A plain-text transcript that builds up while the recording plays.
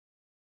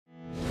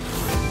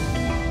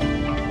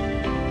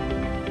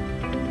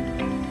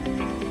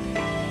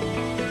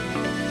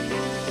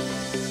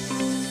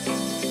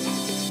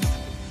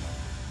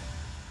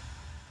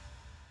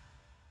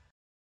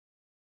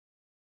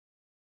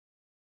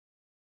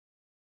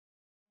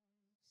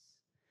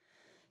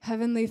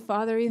Heavenly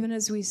Father, even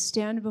as we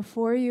stand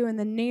before you in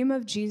the name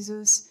of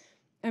Jesus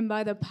and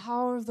by the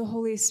power of the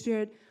Holy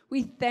Spirit,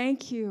 we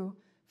thank you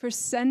for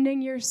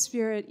sending your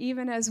Spirit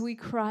even as we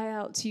cry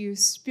out to you,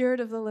 Spirit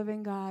of the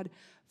living God,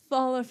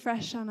 fall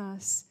afresh on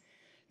us.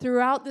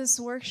 Throughout this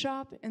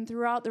workshop and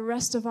throughout the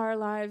rest of our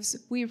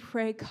lives, we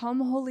pray, come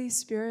Holy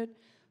Spirit,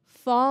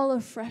 fall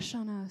afresh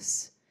on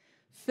us.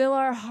 Fill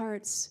our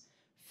hearts,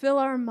 fill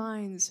our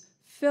minds,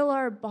 fill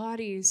our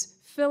bodies,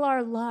 fill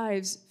our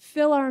lives,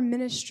 fill our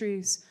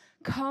ministries.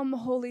 Come,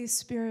 Holy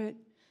Spirit,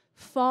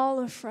 fall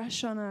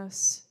afresh on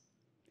us.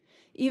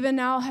 Even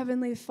now,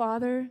 Heavenly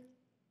Father,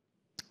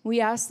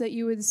 we ask that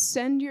you would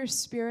send your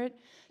Spirit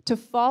to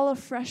fall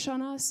afresh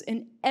on us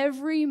in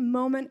every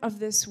moment of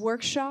this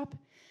workshop,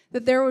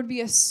 that there would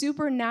be a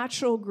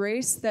supernatural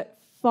grace that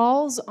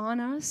falls on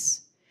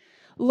us.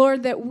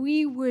 Lord, that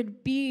we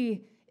would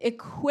be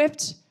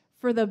equipped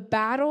for the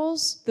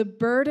battles, the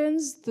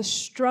burdens, the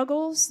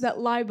struggles that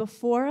lie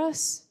before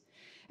us.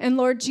 And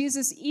Lord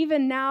Jesus,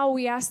 even now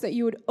we ask that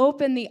you would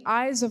open the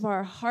eyes of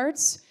our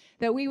hearts,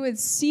 that we would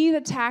see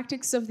the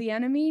tactics of the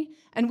enemy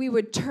and we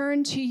would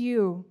turn to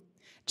you.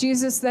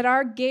 Jesus, that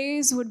our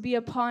gaze would be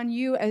upon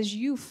you as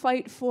you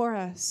fight for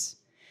us.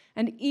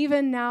 And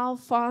even now,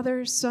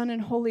 Father, Son,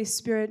 and Holy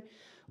Spirit,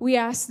 we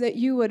ask that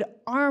you would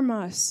arm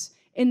us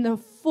in the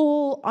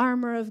full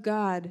armor of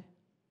God.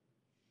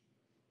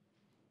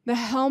 The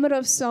helmet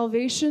of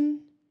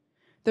salvation,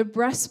 the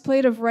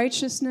breastplate of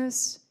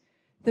righteousness,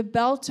 the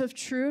belt of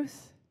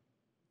truth,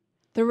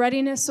 the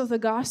readiness of the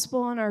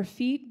gospel on our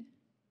feet.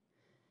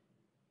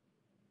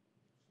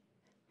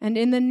 And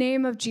in the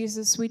name of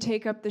Jesus, we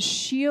take up the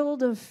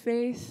shield of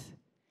faith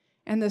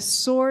and the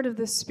sword of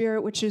the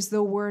Spirit, which is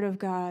the word of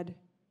God.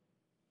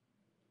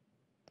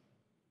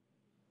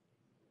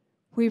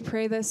 We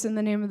pray this in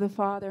the name of the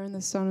Father, and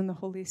the Son, and the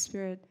Holy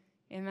Spirit.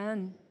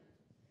 Amen.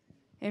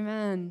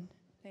 Amen.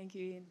 Thank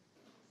you, Ian.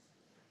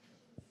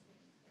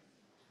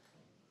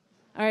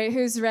 All right,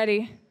 who's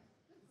ready?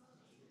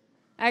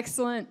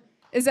 Excellent.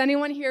 Is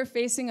anyone here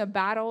facing a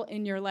battle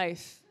in your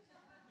life?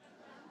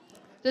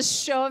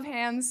 Just show of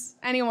hands.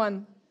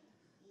 Anyone?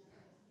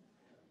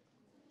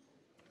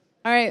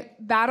 All right,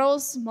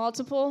 battles,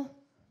 multiple?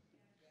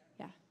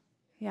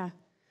 Yeah.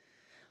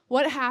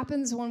 What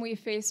happens when we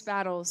face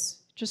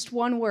battles? Just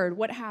one word.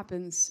 What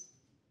happens?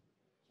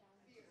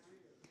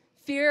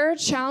 Fear,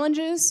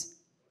 challenges,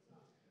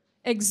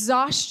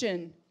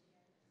 exhaustion.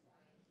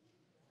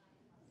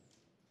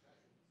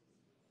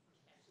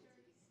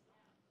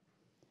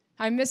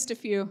 I missed a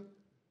few.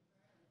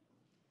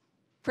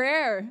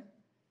 Prayer.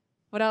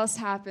 What else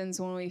happens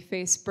when we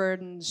face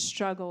burdens,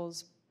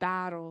 struggles,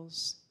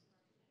 battles?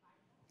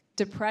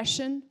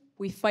 Depression,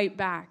 we fight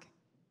back.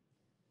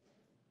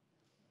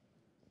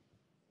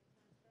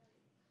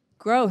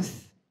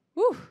 Growth.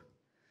 Woo.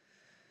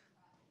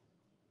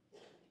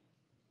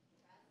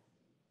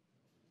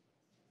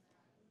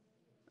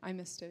 I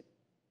missed it.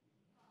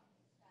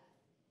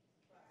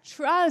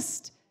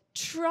 Trust.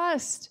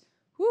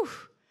 Woo.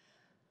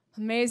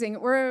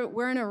 Amazing.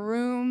 We're in a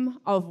room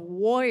of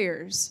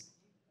warriors.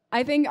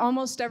 I think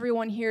almost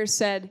everyone here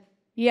said,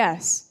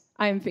 yes,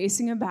 I am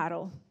facing a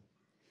battle.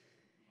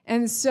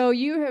 And so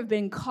you have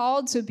been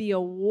called to be a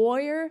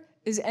warrior.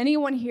 Is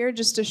anyone here,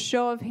 just a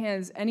show of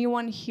hands,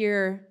 anyone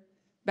here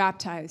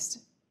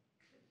baptized?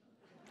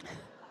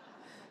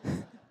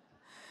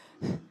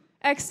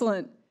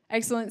 Excellent.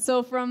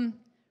 So from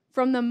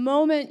the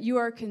moment you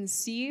are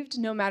conceived,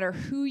 no matter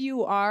who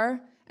you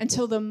are,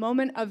 until the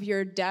moment of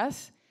your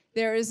death,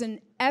 there is an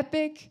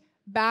epic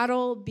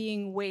battle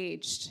being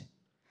waged.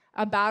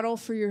 A battle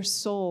for your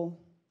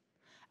soul,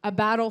 a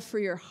battle for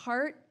your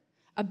heart,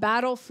 a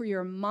battle for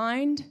your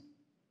mind,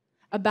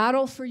 a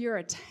battle for your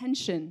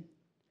attention.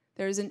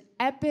 There's an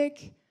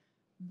epic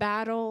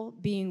battle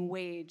being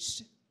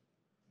waged.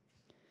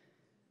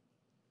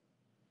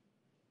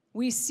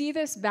 We see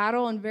this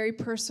battle in very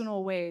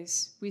personal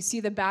ways. We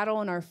see the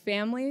battle in our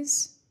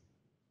families,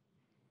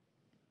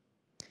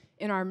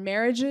 in our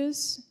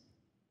marriages.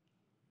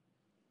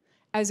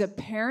 As a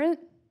parent,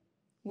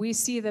 we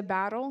see the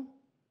battle.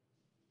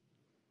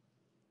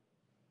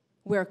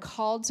 We're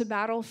called to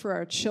battle for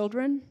our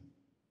children.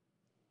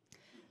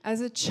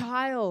 As a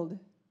child,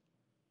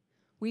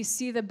 we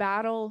see the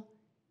battle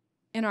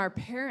in our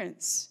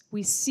parents.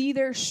 We see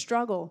their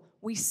struggle.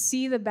 We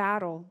see the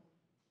battle.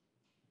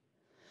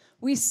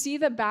 We see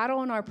the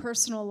battle in our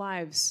personal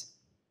lives.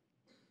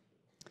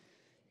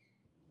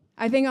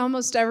 I think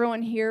almost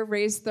everyone here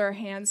raised their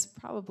hands,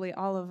 probably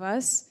all of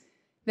us,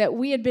 that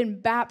we had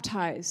been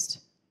baptized.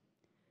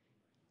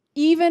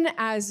 Even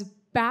as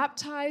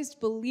baptized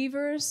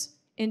believers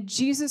in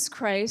Jesus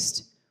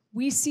Christ,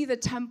 we see the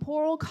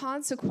temporal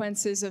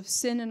consequences of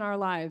sin in our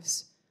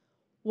lives.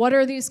 What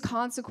are these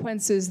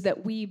consequences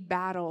that we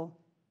battle?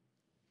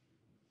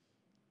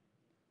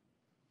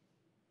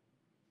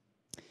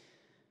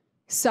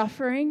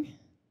 Suffering.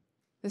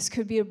 This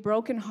could be a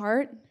broken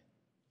heart.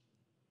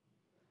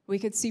 We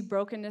could see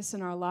brokenness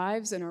in our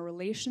lives, in our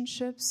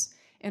relationships,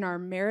 in our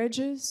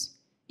marriages,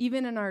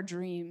 even in our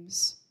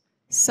dreams.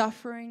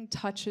 Suffering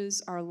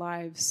touches our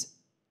lives.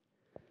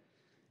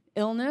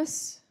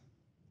 Illness.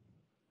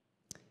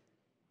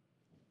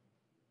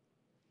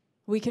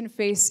 We can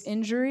face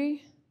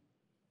injury,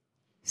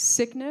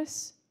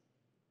 sickness,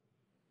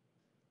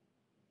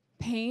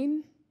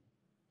 pain,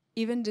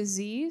 even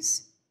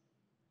disease.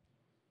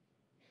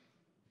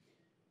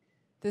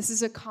 This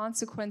is a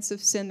consequence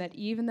of sin that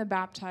even the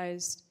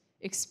baptized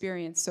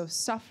experience. So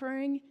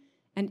suffering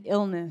and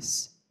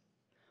illness.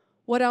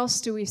 What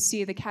else do we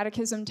see? The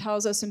Catechism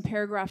tells us in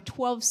paragraph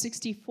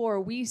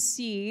 1264, we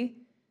see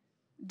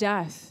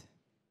death.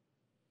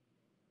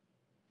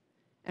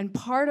 And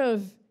part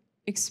of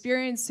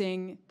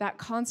experiencing that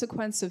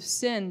consequence of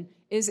sin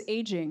is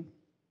aging.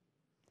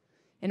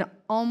 In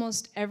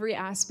almost every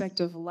aspect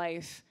of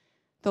life,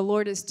 the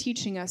Lord is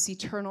teaching us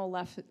eternal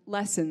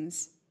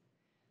lessons.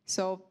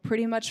 So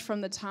pretty much from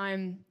the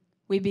time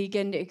we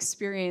begin to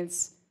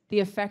experience the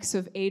effects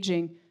of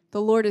aging,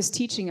 the Lord is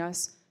teaching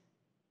us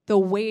the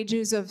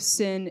wages of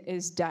sin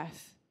is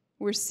death.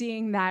 We're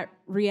seeing that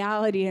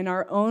reality in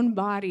our own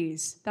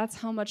bodies. That's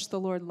how much the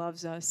Lord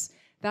loves us.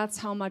 That's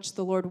how much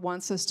the Lord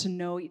wants us to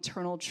know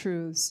eternal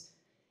truths.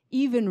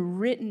 Even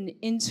written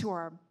into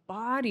our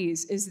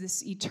bodies is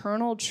this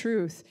eternal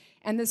truth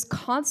and this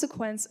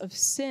consequence of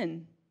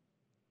sin.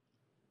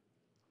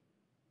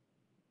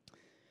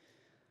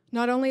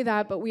 Not only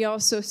that, but we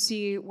also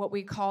see what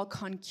we call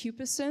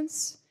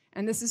concupiscence,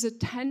 and this is a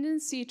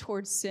tendency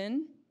towards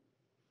sin,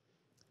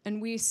 and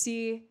we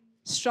see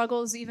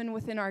struggles even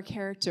within our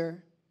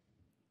character.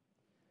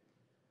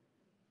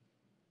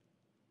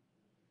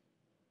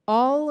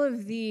 All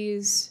of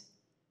these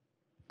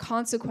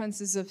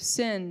consequences of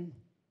sin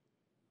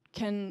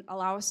can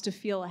allow us to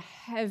feel a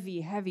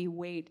heavy, heavy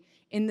weight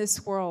in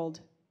this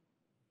world.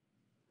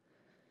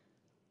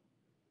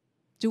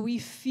 Do we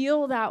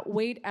feel that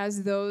weight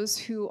as those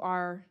who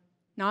are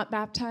not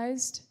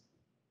baptized?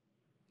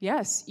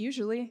 Yes,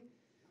 usually.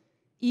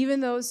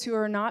 Even those who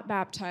are not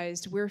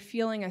baptized, we're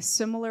feeling a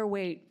similar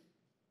weight.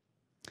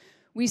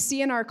 We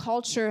see in our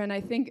culture, and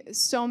I think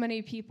so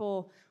many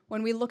people,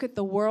 when we look at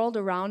the world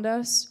around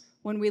us,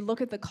 when we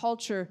look at the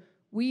culture,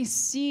 we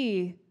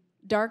see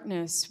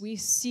darkness. We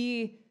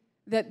see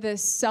that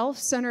this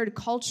self-centered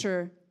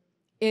culture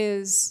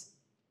is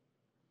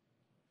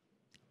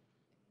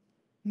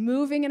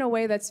moving in a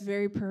way that's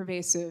very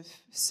pervasive.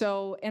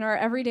 So in our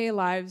everyday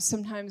lives,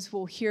 sometimes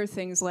we'll hear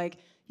things like,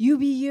 you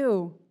be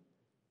you,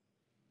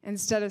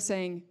 instead of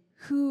saying,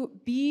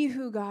 be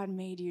who God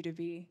made you to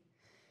be.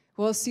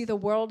 We'll see the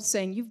world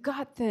saying, you've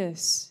got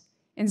this,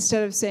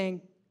 instead of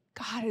saying,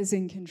 God is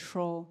in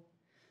control.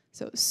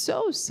 So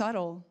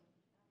subtle.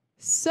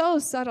 So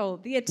subtle.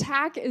 The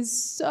attack is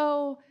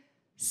so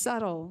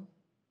subtle.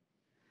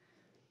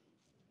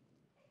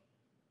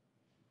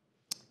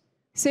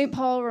 St.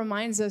 Paul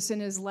reminds us in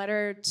his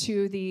letter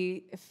to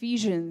the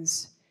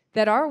Ephesians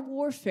that our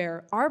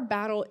warfare, our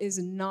battle is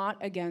not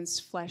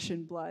against flesh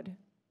and blood,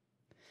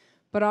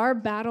 but our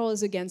battle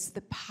is against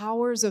the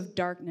powers of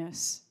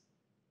darkness.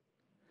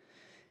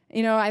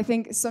 You know, I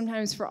think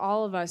sometimes for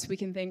all of us, we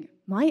can think,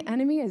 my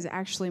enemy is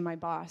actually my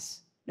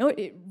boss. No,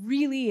 it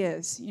really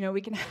is. You know,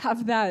 we can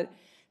have that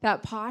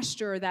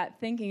posture, that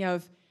thinking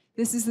of,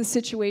 this is the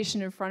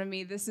situation in front of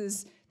me, this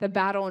is the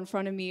battle in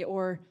front of me,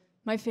 or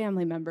my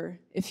family member.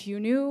 If you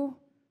knew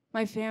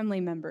my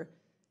family member,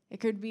 it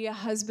could be a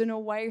husband, a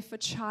wife, a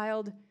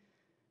child.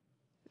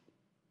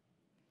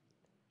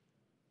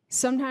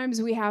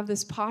 Sometimes we have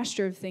this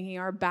posture of thinking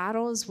our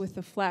battle is with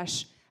the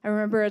flesh. I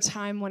remember a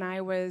time when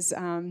I was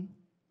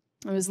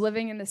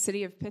living in the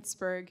city of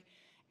Pittsburgh,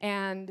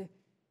 and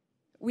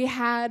we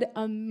had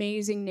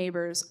amazing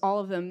neighbors, all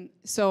of them.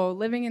 So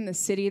living in the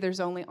city, there's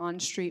only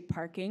on-street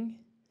parking.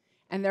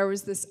 And there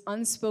was this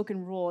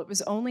unspoken rule. It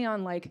was only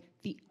on like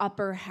the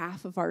upper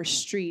half of our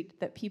street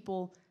that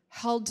people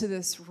held to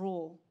this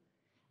rule.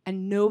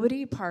 And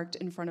nobody parked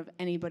in front of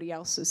anybody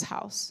else's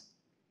house.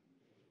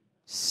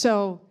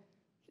 So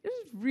it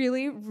was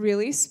really,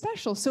 really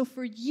special. So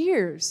for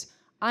years,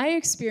 I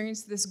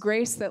experienced this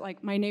grace that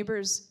like my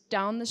neighbors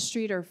down the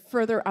street or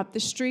further up the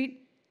street,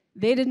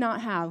 they did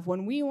not have.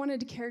 When we wanted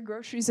to carry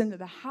groceries into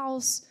the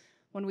house,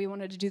 when we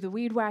wanted to do the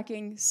weed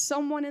whacking,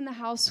 someone in the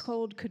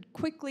household could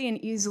quickly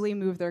and easily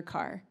move their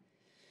car.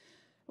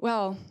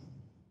 Well,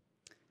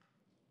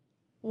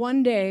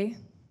 one day,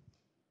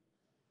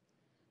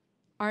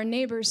 our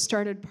neighbors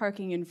started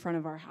parking in front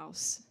of our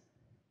house.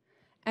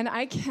 And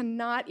I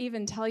cannot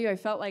even tell you, I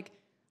felt like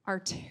our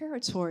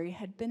territory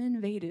had been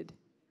invaded.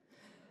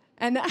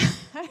 And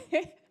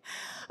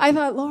I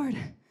thought, Lord,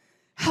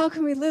 how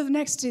can we live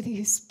next to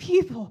these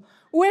people?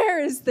 Where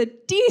is the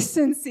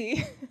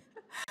decency?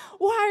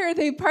 Why are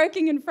they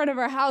parking in front of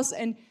our house?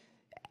 And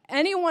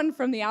anyone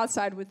from the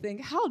outside would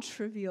think, how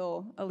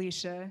trivial,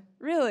 Alicia.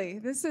 Really,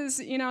 this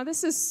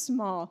is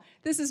small.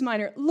 This is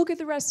minor. Look at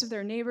the rest of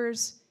their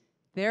neighbors.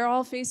 They're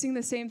all facing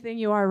the same thing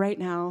you are right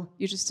now.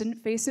 You just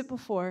didn't face it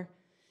before.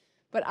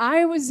 But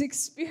I was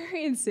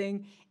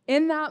experiencing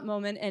in that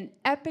moment an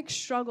epic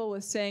struggle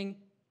with saying,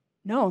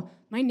 no,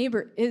 my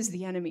neighbor is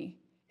the enemy.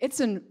 It's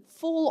a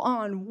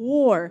full-on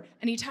war.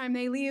 Anytime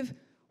they leave,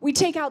 we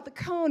take out the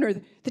cone or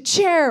the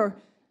chair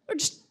or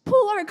just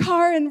pull our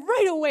car in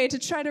right away to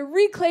try to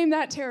reclaim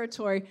that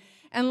territory.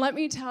 And let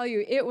me tell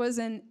you, it was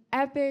an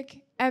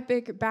epic,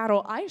 epic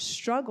battle. I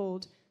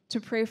struggled to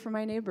pray for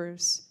my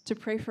neighbors, to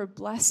pray for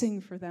blessing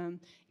for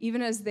them,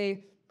 even as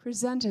they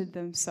presented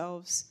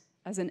themselves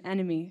as an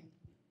enemy.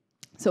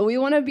 So we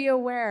want to be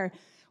aware,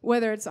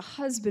 whether it's a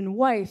husband,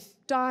 wife,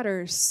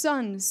 daughter,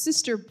 son,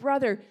 sister,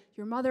 brother,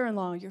 your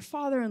mother-in-law, your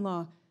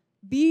father-in-law,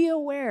 be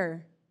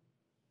aware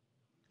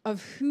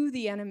of who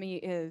the enemy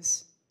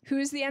is. Who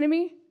is the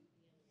enemy?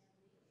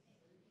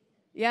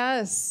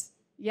 Yes,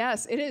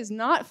 it is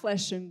not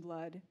flesh and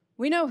blood.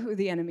 We know who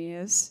the enemy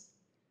is.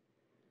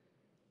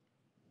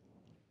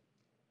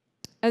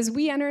 As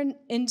we enter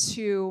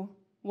into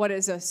what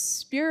is a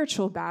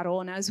spiritual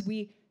battle, and as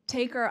we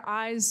take our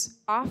eyes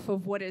off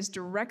of what is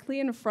directly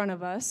in front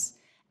of us,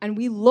 and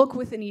we look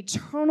with an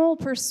eternal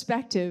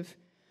perspective,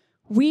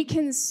 we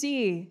can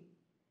see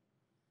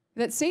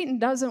that Satan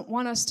doesn't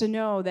want us to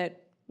know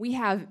that we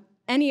have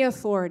any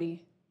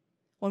authority.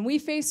 When we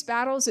face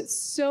battles, it's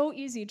so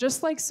easy,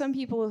 just like some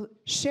people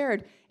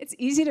shared, it's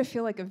easy to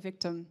feel like a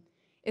victim.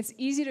 It's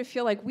easy to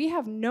feel like we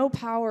have no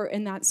power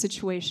in that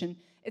situation.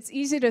 It's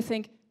easy to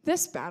think,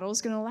 this battle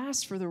is going to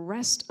last for the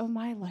rest of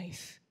my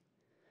life.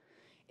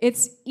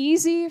 It's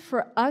easy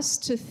for us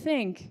to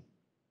think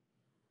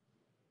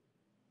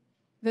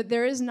that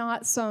there is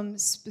not some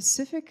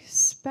specific,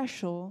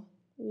 special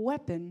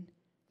weapon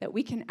that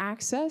we can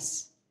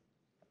access.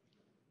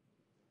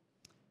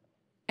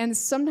 And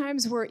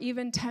sometimes we're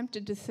even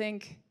tempted to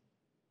think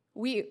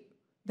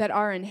that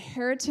our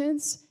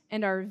inheritance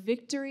and our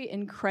victory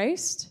in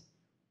Christ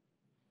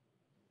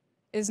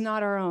is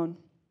not our own.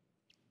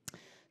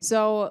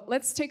 So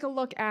let's take a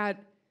look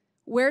at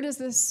where does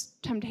this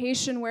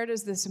temptation, where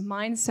does this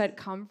mindset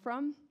come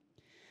from?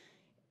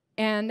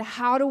 And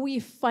how do we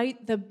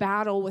fight the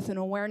battle with an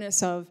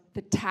awareness of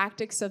the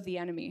tactics of the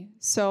enemy?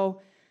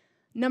 So,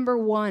 number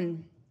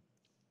one,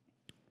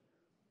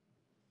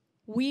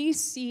 we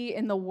see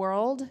in the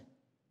world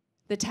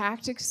the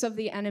tactics of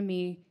the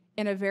enemy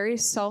in a very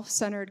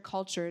self-centered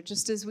culture.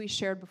 Just as we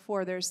shared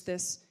before, there's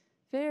this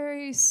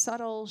very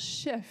subtle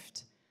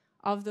shift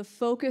of the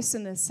focus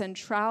and the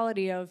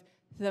centrality of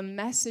the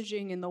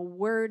messaging and the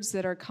words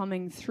that are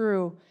coming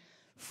through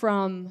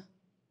from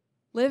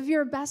live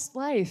your best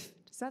life.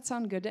 Does that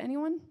sound good to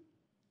anyone?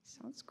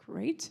 Sounds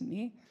great to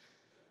me.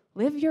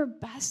 Live your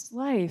best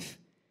life.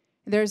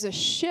 There's a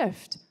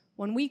shift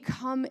when we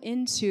come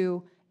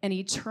into an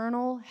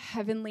eternal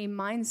heavenly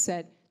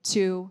mindset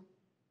to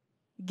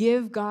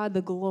give God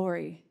the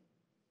glory.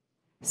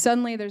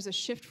 Suddenly there's a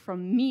shift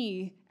from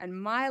me and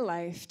my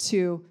life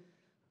to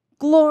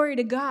glory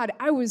to God.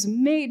 I was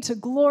made to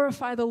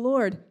glorify the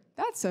Lord.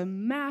 That's a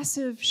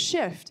massive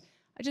shift.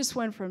 I just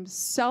went from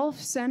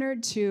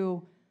self-centered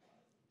to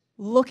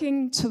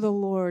looking to the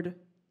Lord,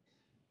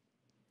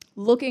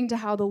 looking to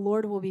how the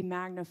Lord will be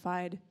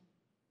magnified.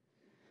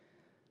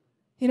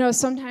 You know,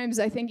 sometimes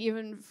I think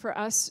even for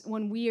us,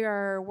 when we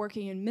are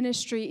working in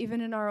ministry,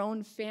 even in our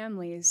own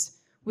families,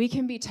 we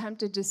can be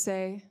tempted to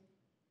say,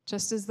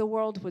 just as the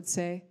world would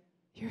say,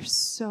 you're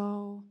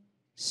so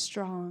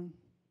strong.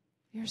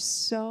 You're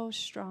so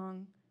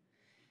strong.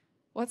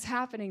 What's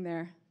happening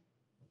there?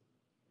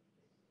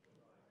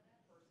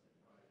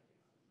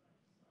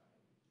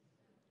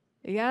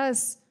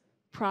 Yes,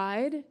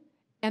 pride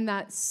and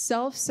that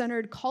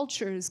self-centered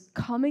culture is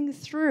coming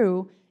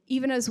through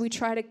even as we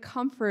try to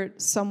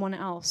comfort someone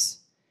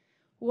else.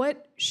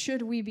 What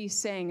should we be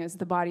saying as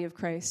the body of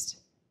Christ?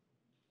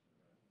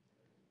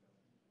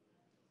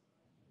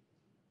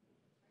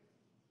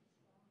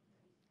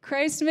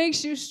 Christ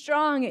makes you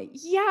strong.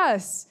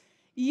 Yes.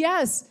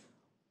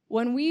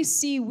 When we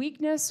see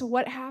weakness,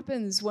 what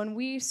happens when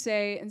we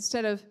say,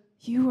 instead of,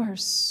 you are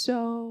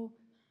so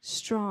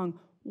strong,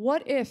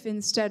 what if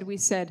instead we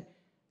said,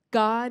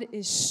 God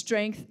is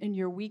strength in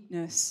your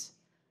weakness?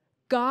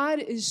 God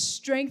is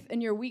strength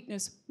in your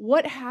weakness.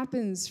 What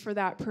happens for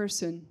that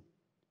person?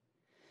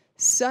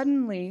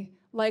 Suddenly,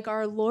 like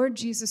our Lord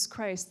Jesus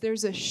Christ,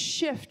 there's a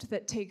shift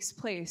that takes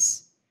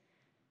place.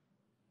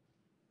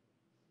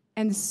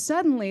 And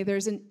suddenly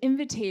there's an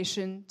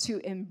invitation to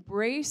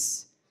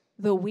embrace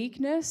the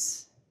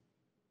weakness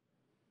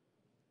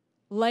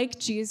like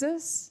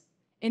Jesus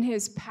in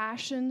his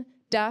passion,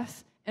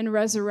 death, and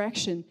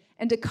resurrection,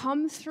 and to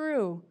come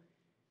through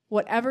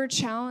whatever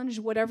challenge,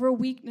 whatever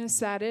weakness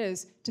that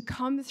is, to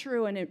come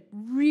through and it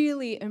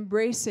really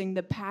embracing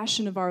the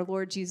passion of our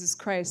Lord Jesus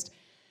Christ.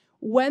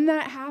 When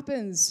that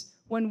happens,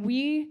 when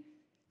we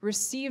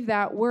receive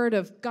that word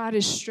of God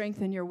is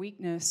strength in your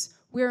weakness,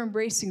 we're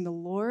embracing the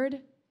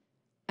Lord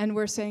and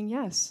we're saying,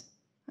 yes,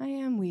 I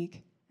am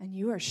weak and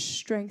you are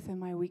strength in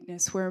my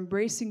weakness. We're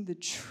embracing the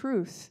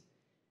truth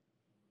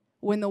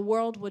when the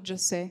world would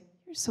just say,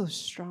 you're so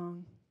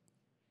strong.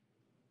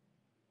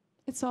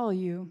 It's all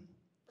you.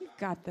 You've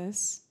got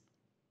this.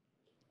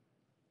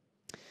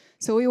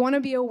 So we want to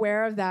be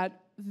aware of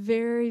that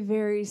very,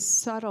 very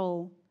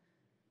subtle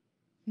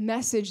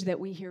message that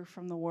we hear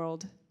from the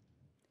world.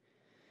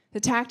 The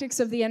tactics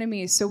of the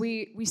enemy. So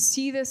we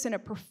see this in a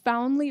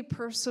profoundly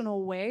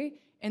personal way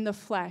in the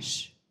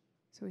flesh.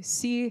 So we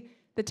see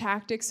the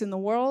tactics in the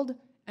world,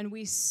 and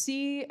we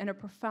see in a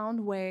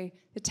profound way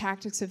the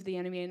tactics of the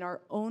enemy in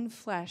our own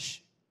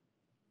flesh.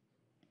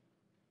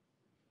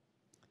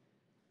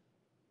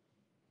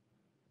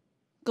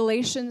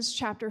 Galatians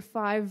chapter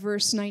 5,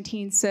 verse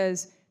 19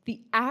 says, "The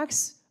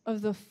acts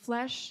of the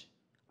flesh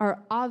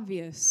are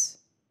obvious: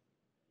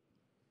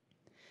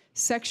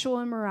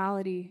 sexual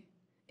immorality,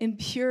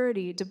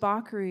 impurity,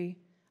 debauchery,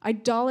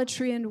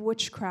 idolatry and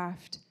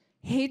witchcraft,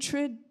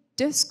 hatred,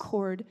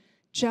 discord,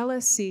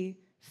 jealousy,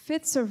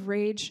 fits of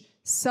rage,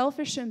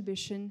 selfish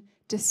ambition,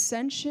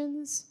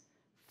 dissensions,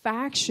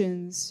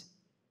 factions,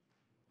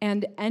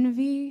 and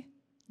envy,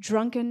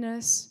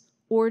 drunkenness,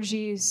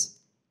 orgies,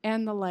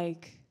 and the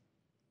like."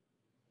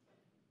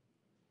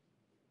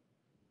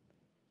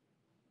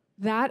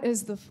 That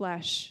is the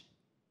flesh.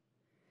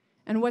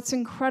 And what's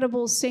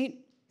incredible, Saint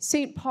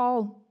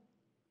Paul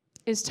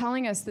is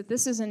telling us that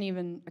this isn't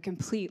even a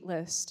complete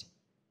list.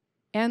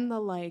 And the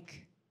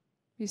like.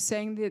 He's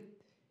saying that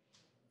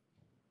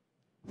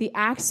the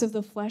acts of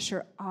the flesh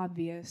are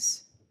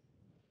obvious.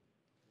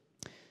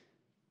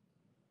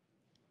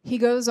 He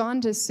goes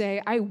on to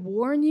say, "I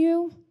warn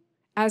you,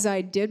 as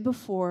I did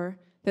before,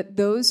 that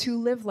those who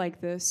live like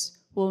this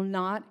will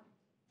not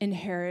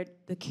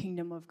inherit the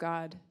kingdom of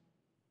God."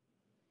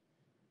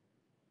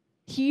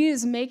 He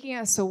is making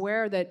us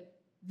aware that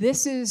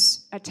this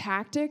is a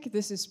tactic,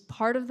 this is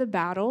part of the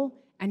battle,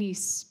 and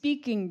he's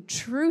speaking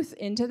truth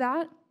into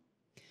that.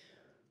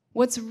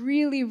 What's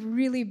really,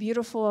 really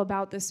beautiful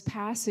about this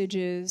passage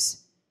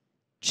is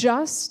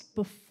just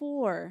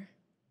before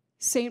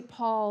St.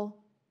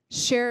 Paul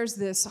shares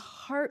this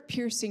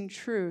heart-piercing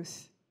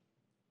truth,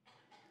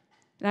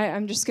 and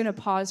I'm just going to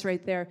pause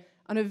right there.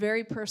 On a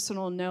very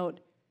personal note,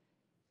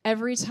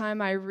 every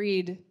time I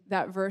read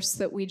that verse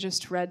that we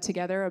just read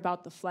together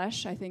about the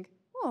flesh, I think,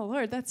 oh,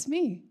 Lord, that's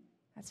me.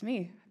 That's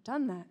me. I've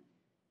done that.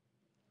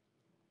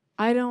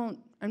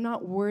 I'm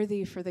not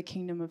worthy for the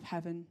kingdom of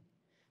heaven.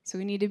 So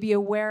we need to be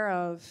aware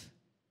of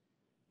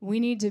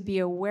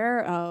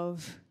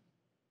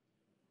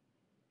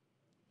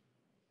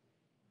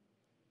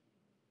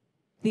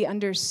the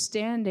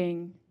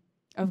understanding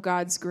of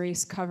God's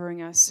grace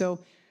covering us.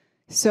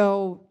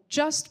 So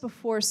just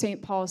before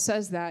St. Paul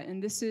says that,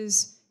 and this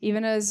is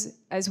even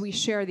as we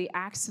share the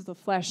acts of the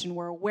flesh and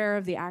we're aware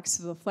of the acts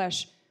of the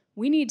flesh,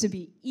 we need to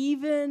be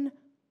even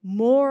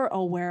more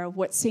aware of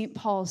what St.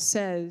 Paul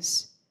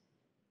says,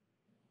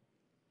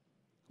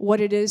 what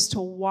it is to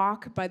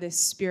walk by the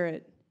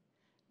Spirit.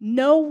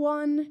 No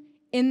one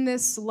in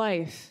this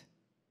life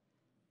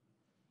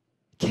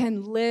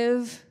can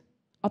live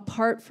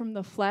apart from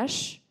the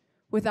flesh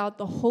without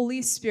the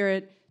Holy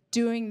Spirit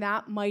doing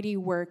that mighty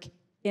work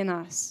in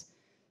us.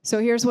 So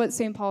here's what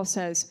St. Paul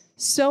says.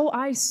 "So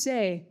I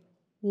say,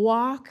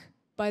 walk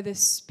by the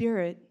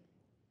Spirit,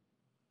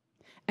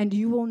 and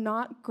you will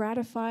not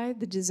gratify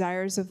the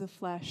desires of the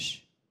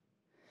flesh.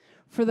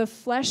 For the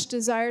flesh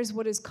desires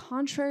what is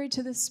contrary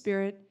to the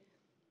Spirit,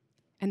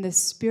 and the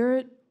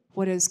Spirit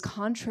what is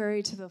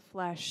contrary to the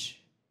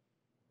flesh.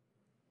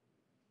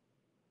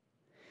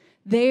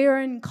 They are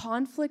in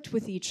conflict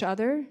with each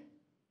other,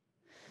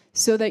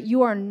 so that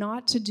you are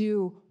not to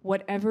do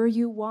whatever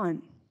you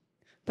want.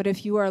 But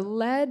if you are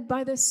led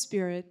by the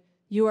Spirit,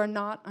 you are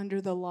not under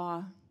the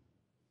law."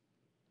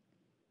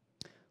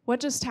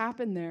 What just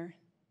happened there?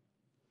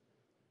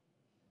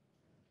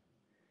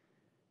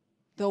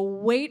 The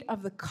weight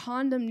of the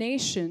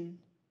condemnation,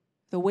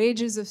 the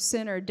wages of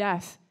sin are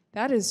death.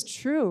 That is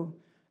true.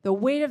 The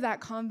weight of that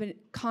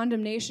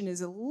condemnation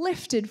is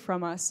lifted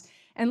from us.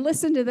 And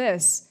listen to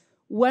this.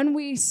 When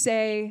we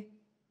say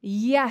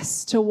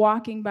yes to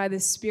walking by the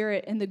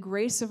Spirit in the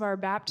grace of our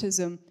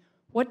baptism,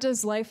 what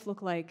does life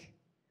look like?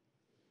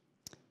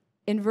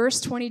 In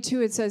verse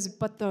 22, it says,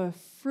 "But the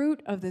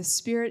fruit of the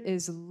Spirit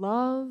is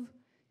love,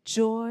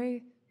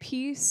 joy,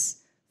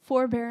 peace,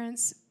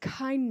 forbearance,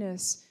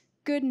 kindness,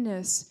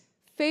 goodness,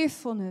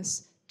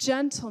 faithfulness,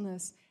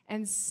 gentleness,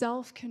 and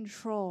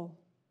self-control."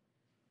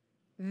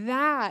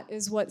 That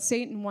is what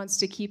Satan wants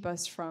to keep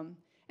us from.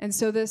 And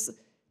so this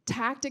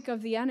tactic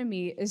of the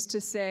enemy is to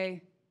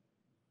say,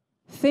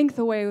 think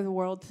the way the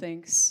world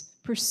thinks.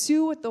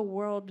 Pursue what the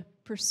world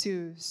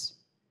pursues.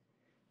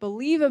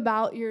 Believe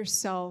about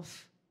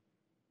yourself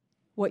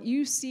what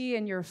you see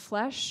in your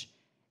flesh,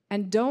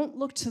 and don't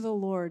look to the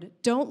Lord.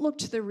 Don't look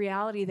to the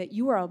reality that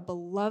you are a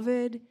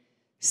beloved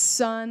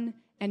son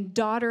and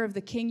daughter of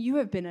the King. You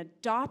have been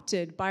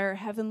adopted by our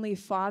Heavenly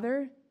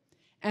Father.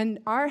 And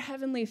our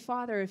Heavenly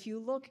Father, if you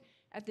look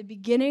at the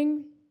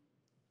beginning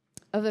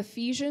of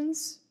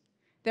Ephesians,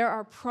 there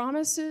are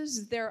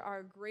promises, there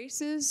are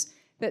graces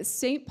that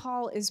St.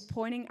 Paul is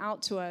pointing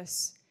out to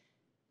us.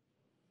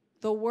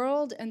 The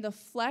world and the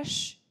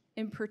flesh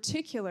in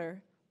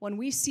particular, when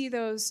we see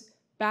those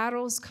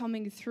battles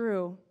coming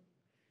through,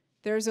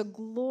 there's a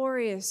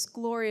glorious,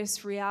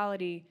 glorious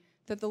reality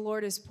that the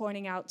Lord is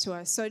pointing out to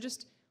us. So I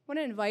just want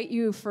to invite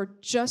you for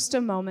just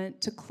a moment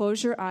to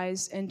close your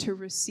eyes and to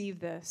receive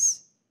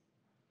this.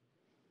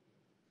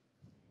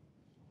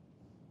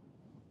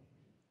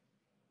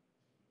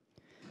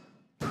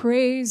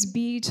 Praise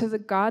be to the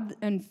God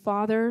and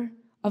Father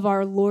of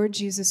our Lord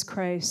Jesus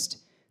Christ,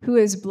 who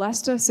has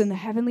blessed us in the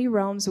heavenly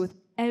realms with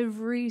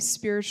every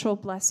spiritual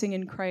blessing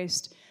in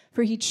Christ.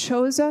 For he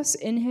chose us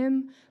in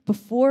him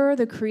before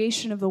the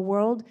creation of the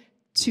world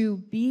to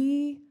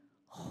be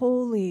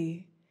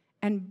holy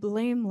and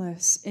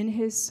blameless in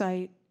his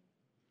sight.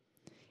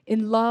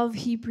 In love,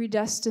 he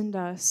predestined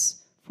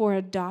us for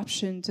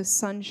adoption to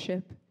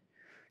sonship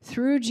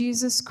through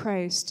Jesus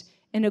Christ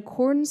in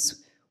accordance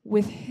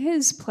with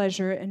his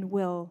pleasure and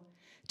will,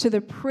 to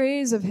the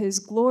praise of his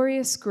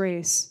glorious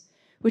grace,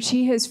 which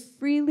he has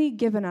freely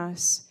given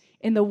us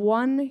in the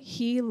one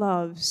he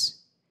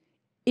loves.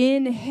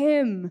 In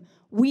him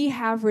we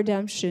have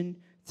redemption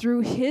through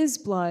his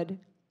blood,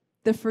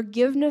 the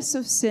forgiveness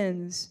of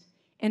sins,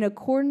 in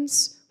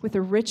accordance with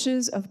the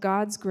riches of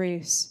God's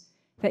grace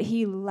that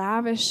he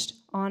lavished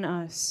on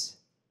us.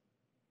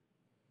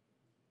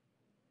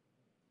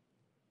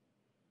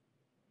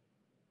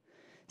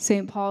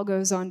 St. Paul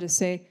goes on to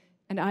say,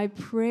 and I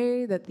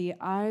pray that the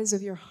eyes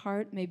of your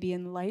heart may be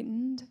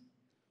enlightened,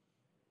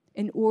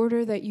 in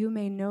order that you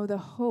may know the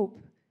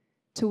hope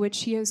to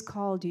which he has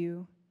called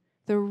you,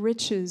 the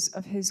riches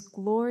of his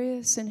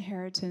glorious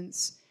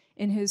inheritance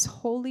in his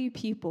holy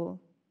people,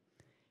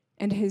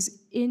 and his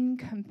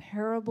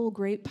incomparable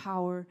great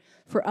power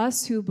for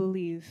us who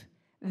believe.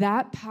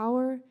 That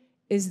power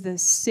is the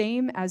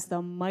same as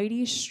the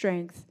mighty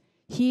strength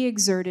he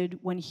exerted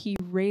when he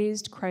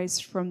raised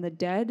Christ from the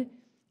dead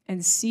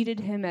and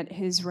seated him at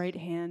his right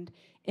hand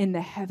in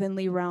the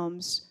heavenly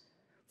realms.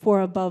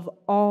 For above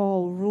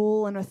all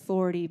rule and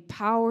authority,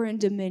 power and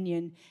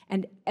dominion,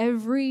 and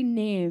every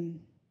name,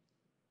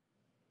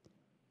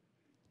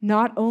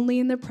 not only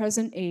in the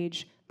present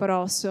age, but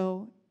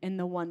also in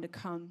the one to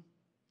come.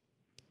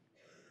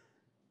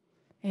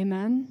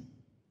 Amen?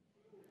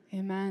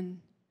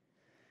 Amen.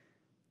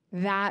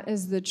 That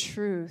is the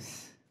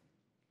truth.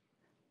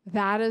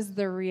 That is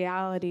the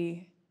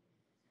reality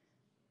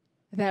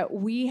that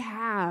we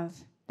have.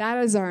 That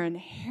is our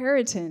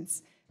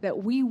inheritance that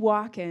we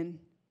walk in.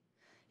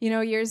 You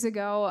know, years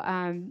ago,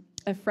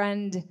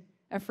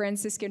 a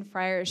Franciscan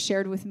friar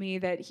shared with me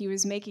that he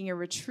was making a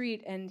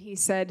retreat, and he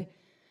said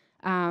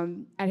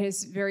at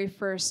his very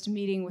first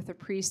meeting with a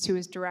priest who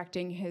was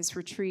directing his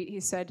retreat,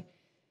 he said,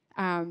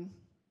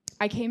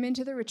 I came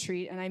into the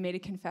retreat and I made a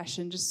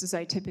confession just as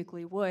I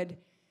typically would.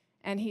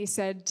 And he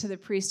said to the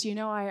priest, you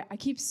know, I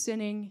keep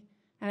sinning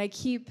and I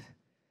keep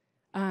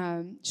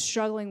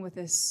struggling with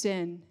this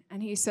sin.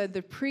 And he said,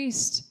 the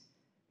priest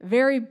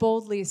very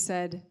boldly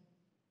said,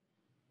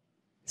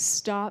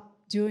 stop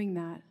doing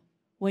that.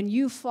 When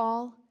you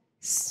fall,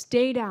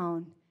 stay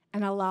down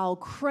and allow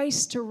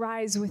Christ to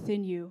rise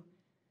within you.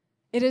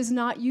 It is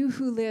not you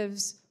who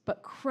lives,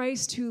 but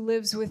Christ who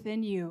lives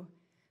within you.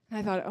 And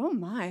I thought, oh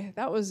my,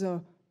 that was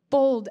a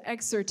bold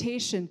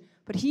exhortation.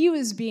 But he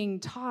was being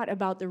taught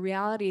about the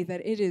reality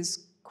that it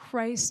is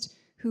Christ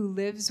who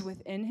lives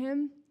within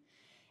him.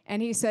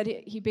 And he said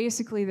he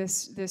basically,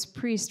 this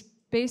priest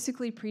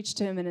basically preached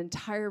to him an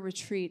entire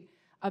retreat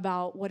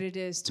about what it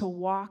is to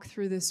walk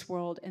through this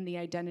world in the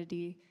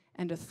identity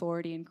and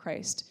authority in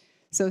Christ.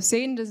 So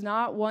Satan does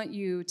not want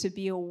you to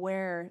be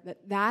aware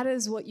that that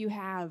is what you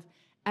have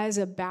as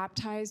a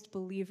baptized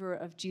believer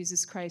of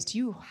Jesus Christ.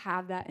 You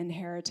have that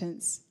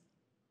inheritance.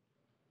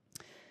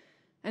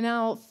 And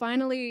now,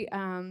 finally,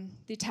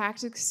 the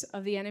tactics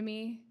of the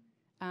enemy.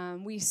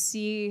 We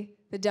see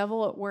the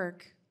devil at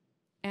work.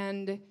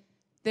 And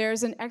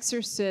there's an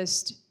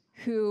exorcist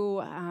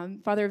who,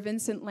 Father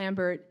Vincent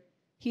Lambert,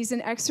 he's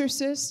an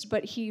exorcist,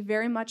 but he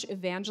very much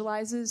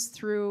evangelizes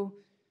through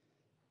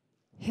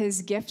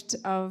his gift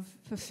of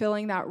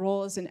fulfilling that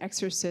role as an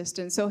exorcist.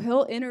 And so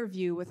he'll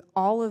interview with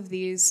all of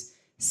these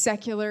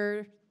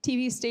secular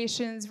TV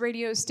stations,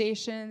 radio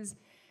stations.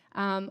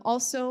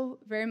 Also,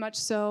 very much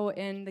so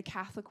in the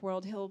Catholic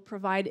world, he'll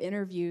provide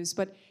interviews.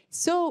 But it's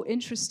so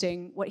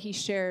interesting what he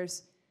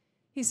shares.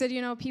 He said,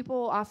 you know,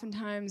 people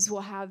oftentimes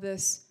will have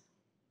this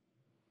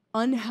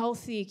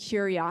unhealthy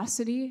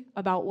curiosity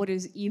about what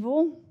is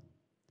evil,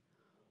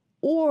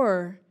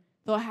 or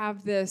they'll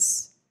have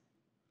this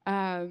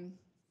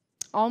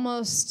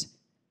almost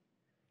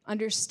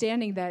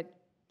understanding that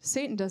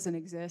Satan doesn't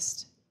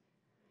exist.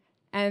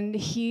 And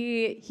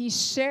he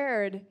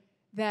shared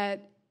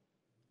that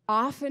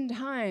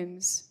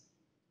oftentimes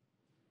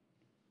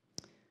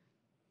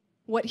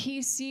what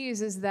he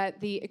sees is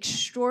that the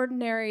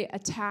extraordinary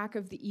attack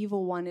of the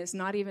evil one is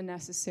not even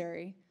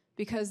necessary,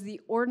 because the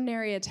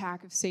ordinary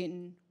attack of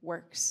Satan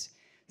works.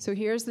 So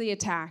here's the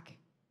attack.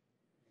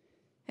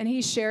 And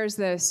he shares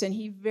this, and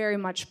he very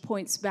much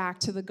points back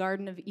to the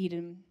Garden of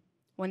Eden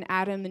when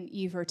Adam and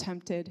Eve are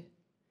tempted.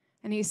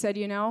 And he said,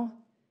 you know,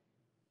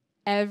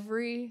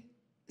 every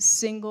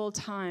single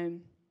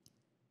time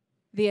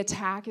the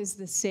attack is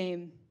the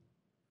same.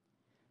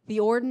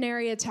 The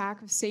ordinary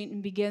attack of Satan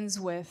begins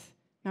with,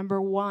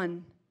 number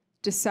one,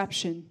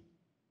 deception.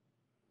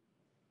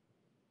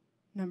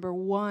 Number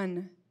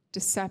one,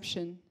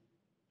 deception.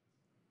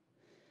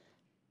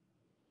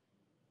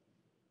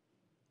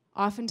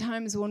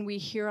 Oftentimes when we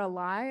hear a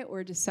lie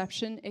or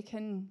deception, it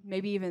can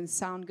maybe even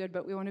sound good,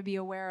 but we want to be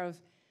aware of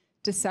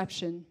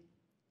deception.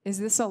 Is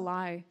this a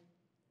lie?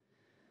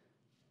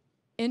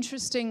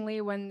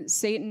 Interestingly, when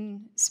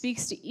Satan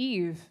speaks to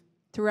Eve,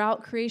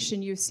 throughout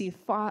creation you see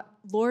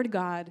Lord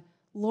God,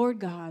 Lord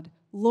God,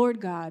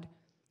 Lord God.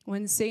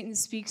 When Satan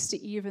speaks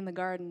to Eve in the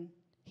garden,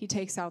 he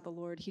takes out the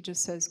Lord. He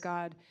just says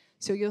God.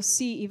 So you'll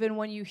see, even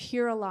when you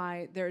hear a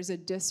lie, there is a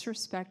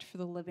disrespect for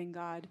the living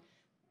God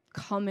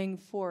coming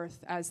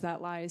forth as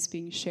that lie is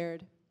being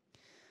shared.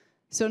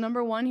 So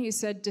number one, he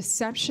said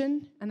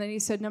deception, and then he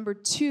said number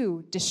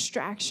two,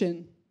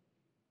 distraction.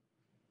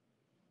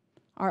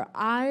 Our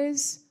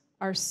eyes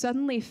are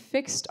suddenly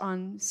fixed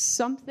on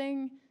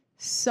something,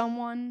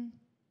 someone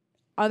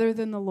other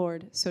than the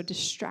Lord. So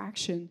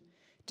distraction,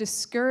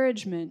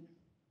 discouragement.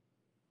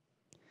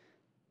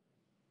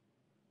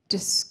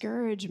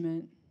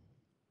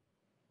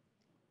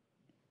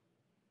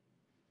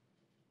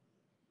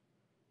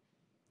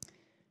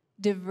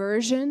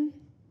 Diversion.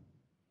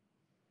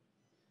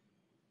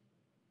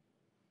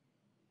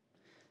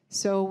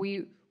 So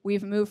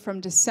we've moved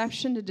from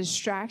deception to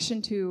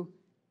distraction to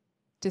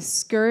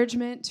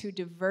discouragement to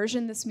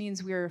diversion. This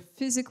means we are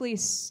physically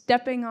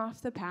stepping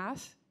off the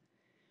path.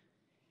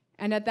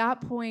 And at that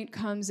point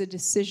comes a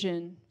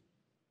decision.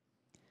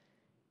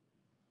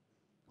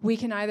 We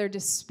can either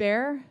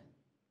despair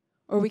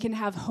or we can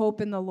have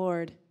hope in the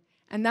Lord.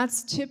 And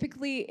that's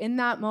typically in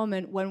that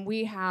moment when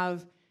we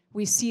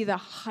see the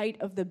height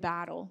of the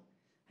battle.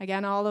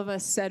 Again, all of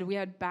us said we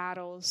had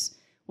battles.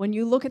 When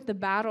you look at the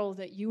battle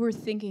that you were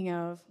thinking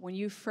of when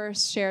you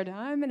first shared,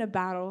 I'm in a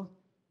battle,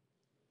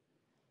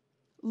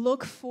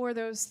 look for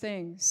those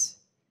things.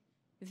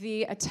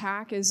 The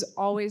attack is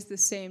always the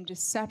same: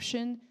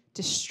 deception,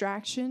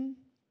 distraction,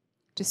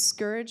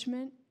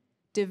 discouragement,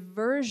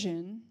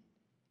 diversion,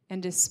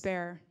 and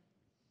despair.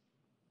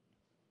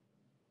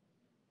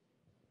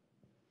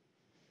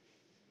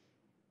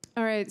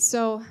 All right,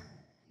 so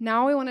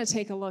now we want to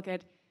take a look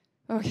at,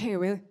 okay,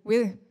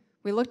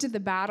 we looked at the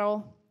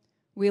battle,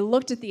 we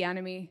looked at the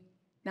enemy.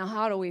 Now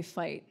how do we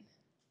fight?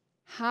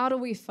 How do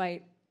we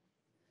fight?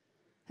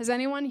 Has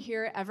anyone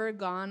here ever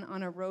gone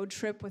on a road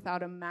trip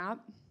without a map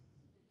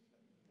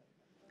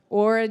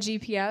or a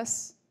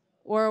GPS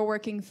or a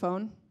working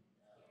phone?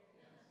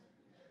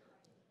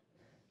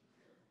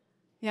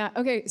 Yeah,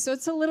 okay, so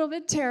it's a little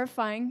bit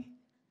terrifying.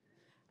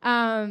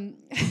 And,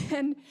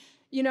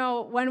 you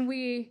know, when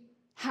we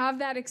have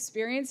that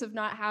experience of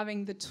not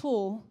having the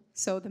tool,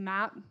 so the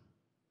map,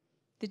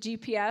 the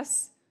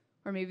GPS,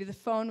 or maybe the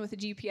phone with a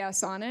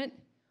GPS on it,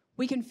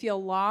 we can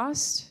feel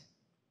lost.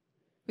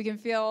 We can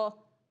feel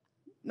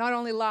not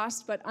only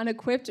lost, but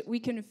unequipped. We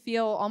can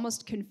feel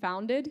almost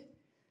confounded.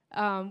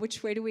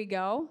 Which way do we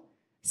go?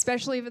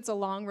 Especially if it's a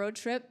long road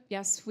trip.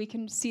 Yes, we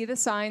can see the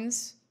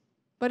signs,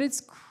 but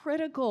it's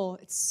critical.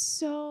 It's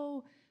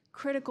so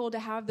critical to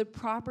have the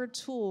proper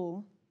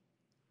tool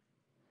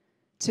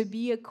to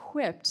be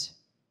equipped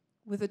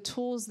with the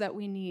tools that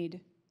we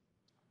need,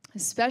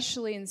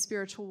 especially in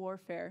spiritual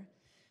warfare.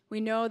 We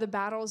know the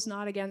battle is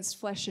not against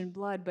flesh and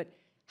blood, but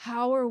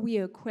how are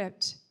we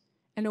equipped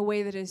in a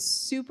way that is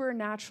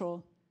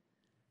supernatural?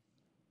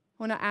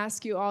 I want to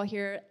ask you all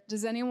here,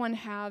 does anyone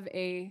have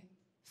a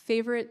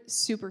favorite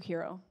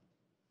superhero?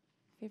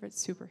 Favorite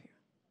superhero?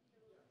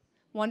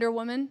 Wonder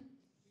Woman?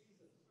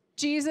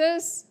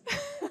 Jesus?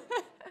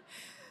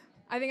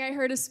 I think I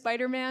heard a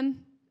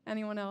Spider-Man.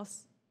 Anyone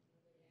else?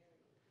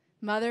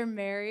 Mother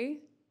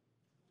Mary?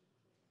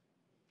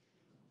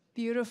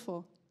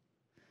 Beautiful.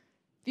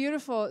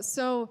 Beautiful.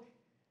 So,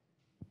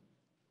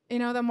 you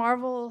know, the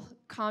Marvel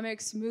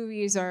Comics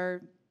movies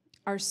are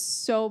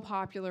so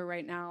popular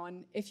right now.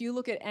 And if you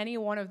look at any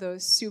one of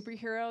those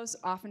superheroes,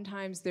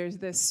 oftentimes there's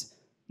this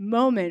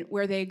moment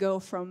where they go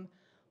from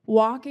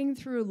walking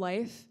through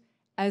life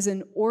as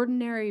an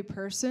ordinary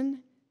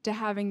person to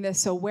having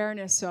this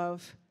awareness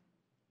of,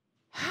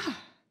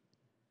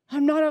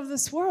 I'm not of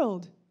this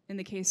world, in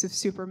the case of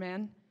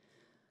Superman.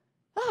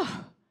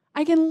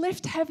 I can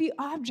lift heavy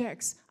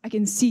objects. I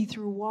can see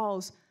through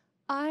walls.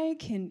 I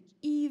can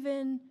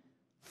even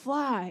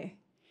fly.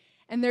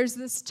 And there's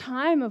this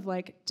time of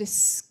like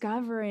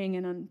discovering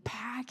and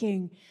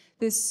unpacking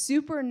this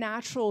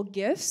supernatural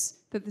gifts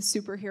that the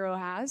superhero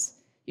has.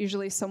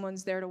 Usually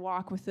someone's there to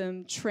walk with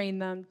them, train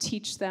them,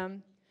 teach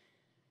them.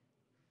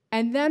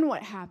 And then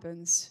what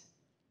happens?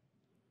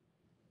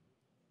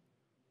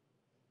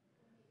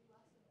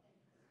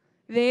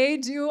 They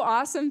do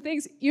awesome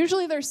things.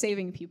 Usually they're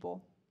saving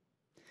people.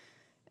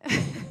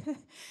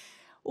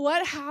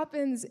 What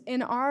happens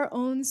in our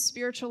own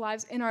spiritual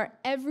lives, in our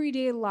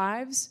everyday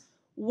lives,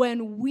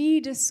 when we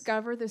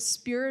discover the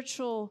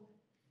spiritual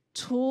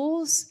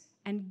tools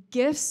and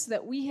gifts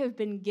that we have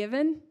been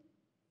given?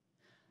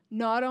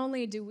 Not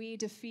only do we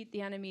defeat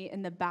the enemy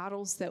in the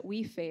battles that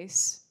we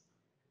face,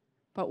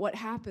 but what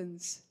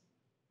happens?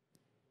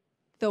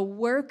 The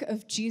work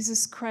of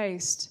Jesus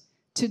Christ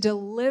to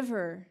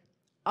deliver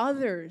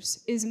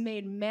others is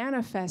made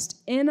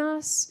manifest in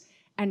us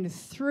and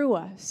through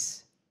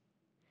us.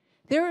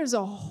 There is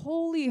a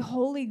holy,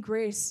 holy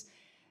grace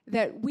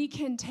that we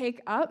can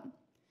take up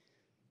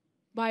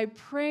by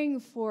praying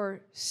for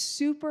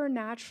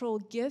supernatural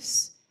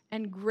gifts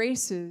and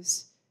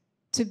graces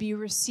to be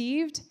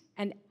received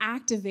and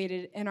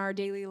activated in our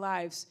daily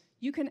lives.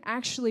 You can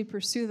actually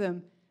pursue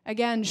them.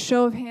 Again,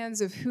 show of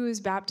hands of who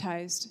is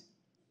baptized.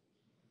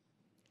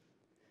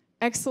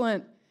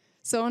 Excellent.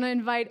 So I want to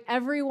invite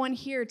everyone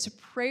here to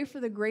pray for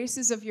the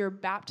graces of your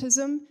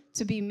baptism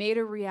to be made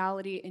a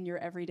reality in your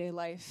everyday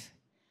life.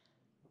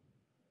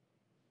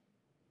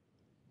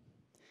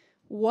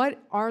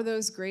 What are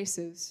those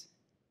graces?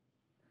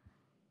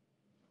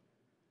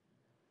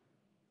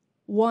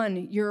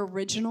 1, your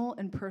original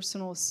and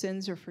personal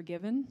sins are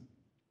forgiven.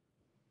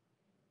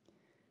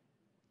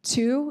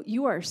 2,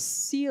 you are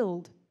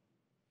sealed.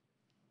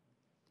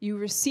 You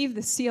receive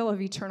the seal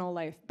of eternal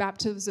life.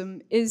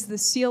 Baptism is the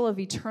seal of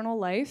eternal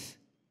life.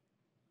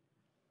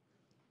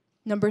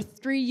 Number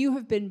 3, you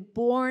have been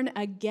born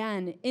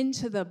again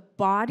into the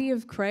body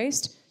of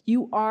Christ.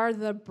 You are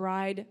the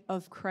bride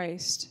of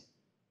Christ.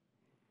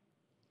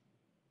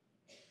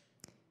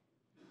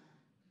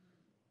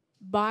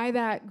 By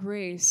that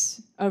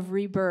grace of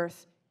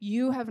rebirth,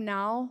 you have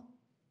now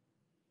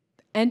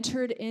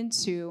entered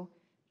into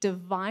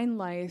divine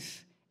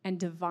life and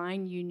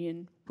divine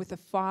union with the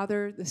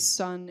Father, the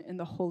Son, and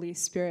the Holy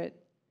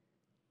Spirit.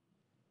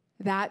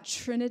 That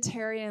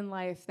Trinitarian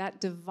life,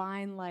 that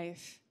divine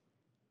life,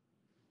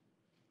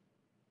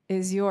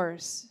 is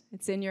yours.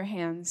 It's in your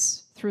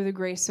hands through the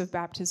grace of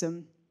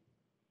baptism.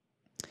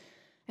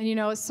 And you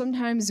know,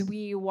 sometimes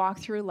we walk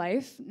through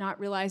life not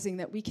realizing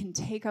that we can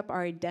take up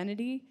our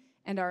identity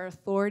and our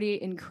authority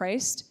in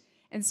Christ.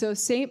 And so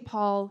St.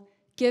 Paul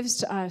gives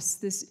to us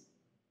this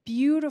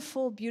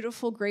beautiful,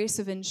 beautiful grace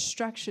of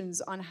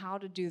instructions on how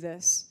to do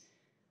this.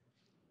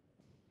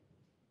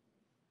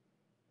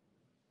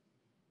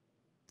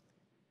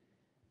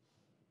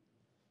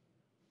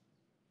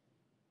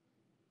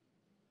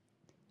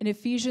 In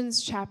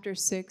Ephesians chapter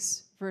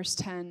 6, verse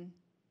 10,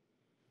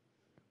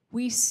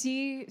 we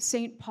see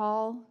St.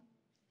 Paul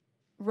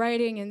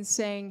writing and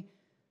saying,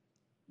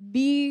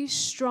 "Be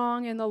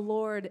strong in the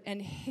Lord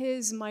and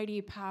his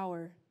mighty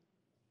power."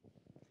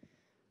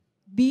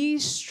 Be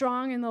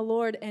strong in the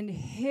Lord and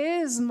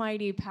his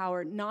mighty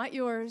power, not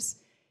yours,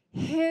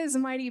 his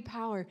mighty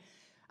power.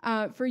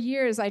 For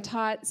years, I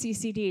taught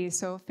CCD,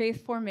 so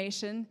faith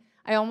formation.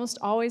 I almost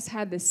always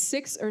had the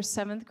 6th or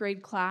 7th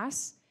grade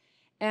class.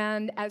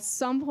 And at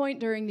some point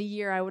during the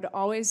year, I would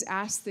always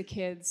ask the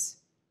kids,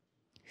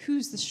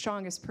 who's the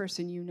strongest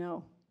person you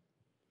know?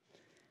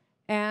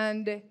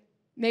 And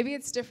maybe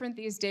it's different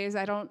these days.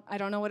 I don't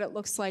know what it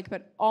looks like,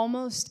 but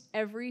almost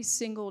every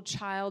single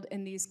child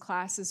in these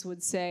classes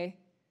would say,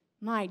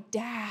 my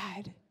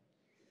dad.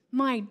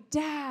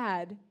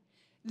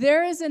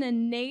 There is an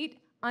innate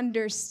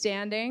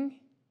understanding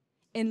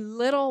in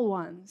little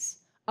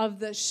ones of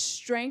the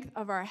strength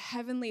of our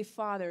Heavenly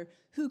Father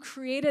who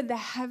created the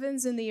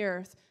heavens and the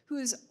earth, who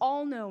is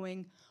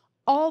all-knowing,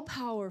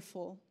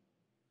 all-powerful.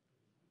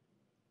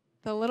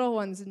 The little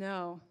ones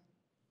know.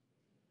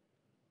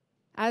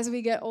 As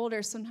we get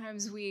older,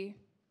 sometimes we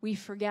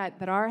forget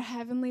that our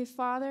Heavenly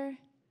Father,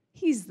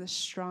 He's the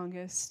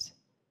strongest.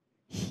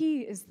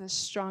 He is the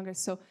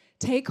strongest. So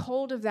take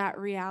hold of that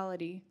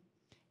reality.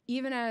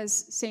 Even as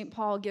St.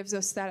 Paul gives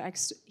us that,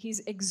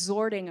 he's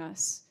exhorting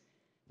us.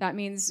 That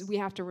means we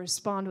have to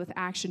respond with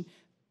action.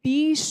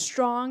 Be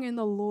strong in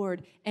the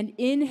Lord and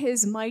in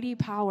his mighty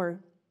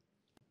power.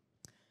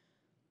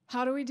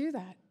 How do we do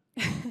that?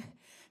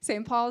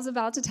 St. Paul is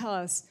about to tell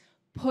us,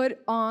 put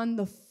on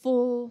the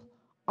full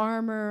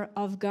armor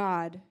of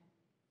God.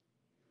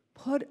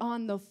 Put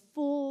on the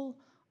full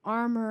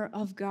armor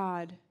of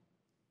God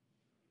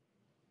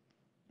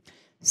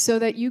so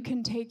that you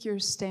can take your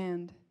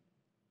stand.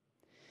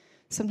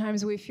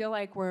 Sometimes we feel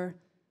like we're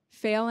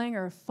failing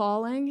or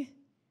falling,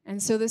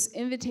 and so this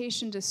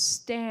invitation to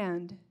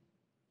stand,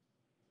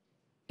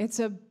 it's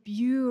a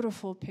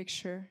beautiful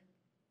picture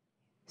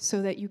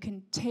so that you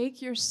can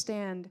take your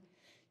stand.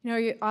 You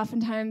know,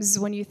 oftentimes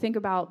when you think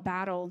about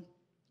battle,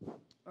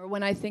 or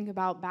when I think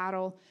about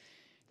battle,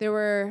 there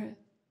were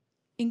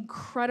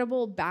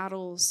incredible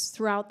battles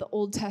throughout the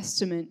Old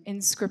Testament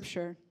in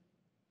Scripture.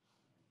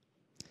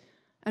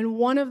 And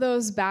one of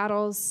those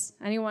battles,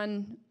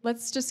 anyone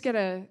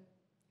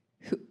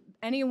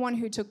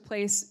who took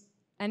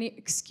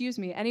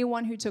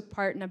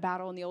part in a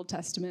battle in the Old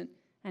Testament,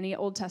 any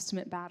Old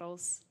Testament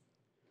battles?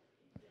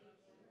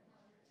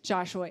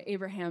 Joshua,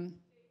 Abraham,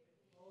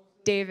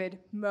 David,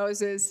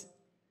 Moses,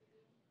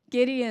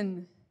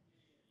 Gideon.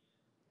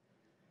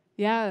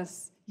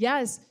 Yes.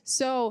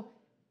 So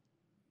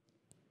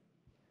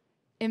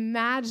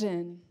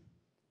imagine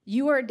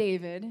you are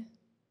David.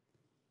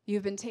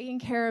 You've been taking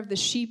care of the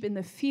sheep in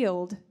the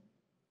field.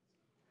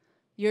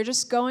 You're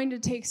just going to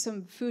take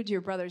some food to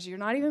your brothers. You're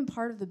not even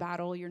part of the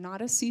battle. You're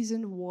not a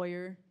seasoned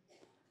warrior.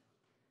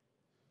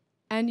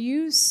 And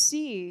you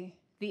see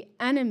the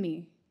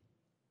enemy.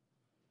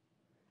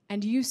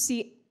 And you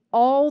see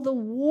all the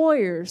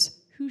warriors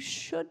who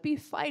should be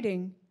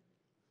fighting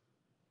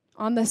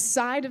on the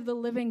side of the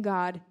living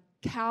God,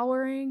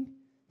 cowering,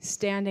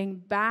 standing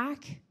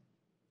back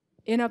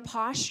in a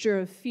posture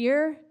of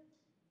fear,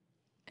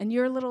 and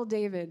you're little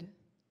David,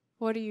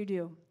 what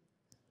do?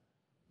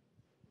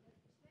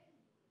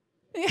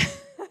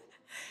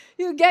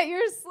 You get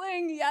your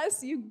sling.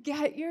 Yes, you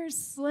get your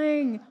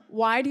sling.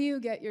 Why do you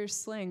get your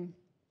sling?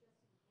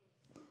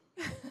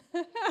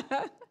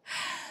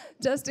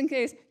 Just in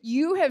case.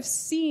 You have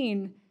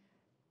seen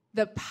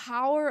the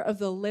power of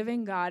the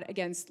living God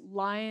against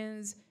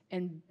lions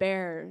and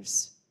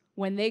bears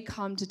when they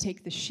come to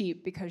take the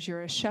sheep because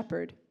you're a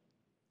shepherd.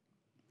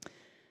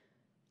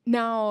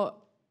 Now,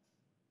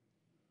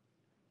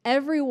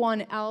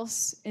 everyone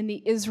else in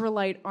the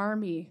Israelite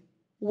army,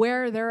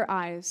 where are their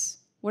eyes?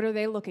 What are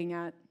they looking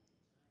at?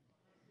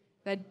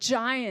 That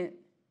giant.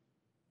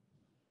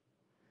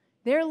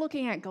 They're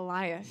looking at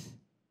Goliath.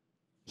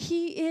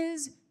 He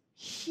is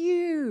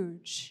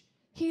huge.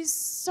 He's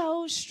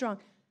so strong.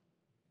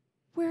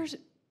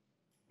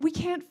 We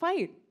can't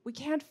fight. We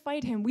can't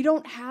fight him. We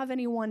don't have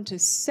anyone to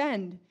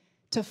send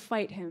to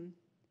fight him.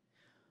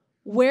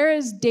 Where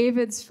is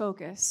David's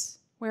focus?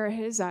 Where are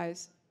his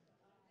eyes?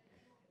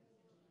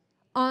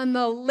 On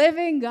the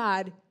living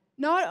God.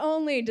 Not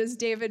only does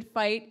David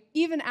fight,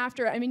 even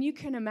after, you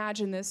can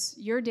imagine this.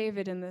 You're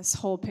David in this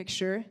whole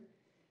picture.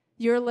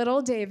 You're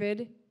little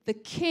David. The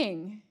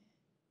king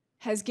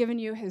has given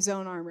you his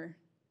own armor.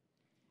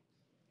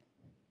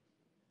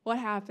 What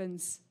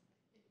happens?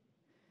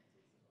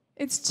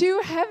 It's too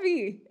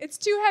heavy. It's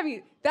too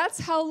heavy. That's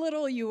how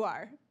little you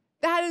are.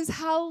 That is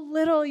how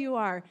little you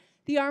are.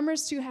 The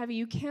armor's too heavy.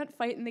 You can't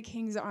fight in the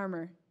king's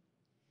armor.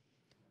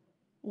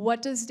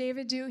 What does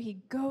David do?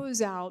 He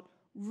goes out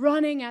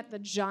running at the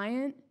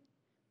giant,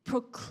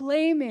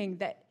 proclaiming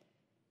that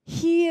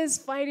he is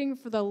fighting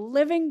for the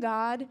living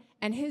God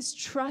and his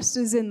trust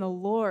is in the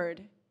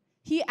Lord.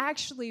 He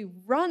actually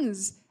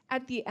runs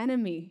at the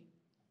enemy.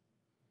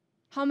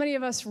 How many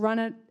of us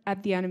run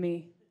at the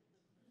enemy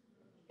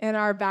in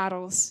our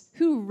battles?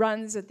 Who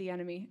runs at the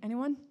enemy?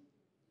 Anyone?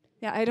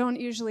 Yeah, I don't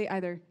usually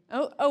either.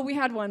 Oh, we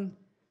had one.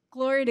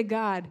 Glory to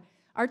God.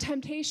 Our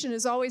temptation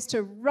is always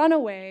to run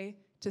away,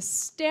 to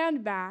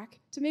stand back,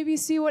 to maybe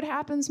see what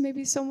happens.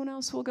 Maybe someone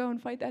else will go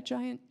and fight that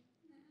giant.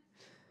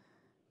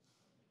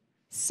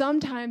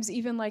 Sometimes,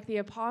 even like the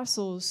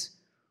apostles,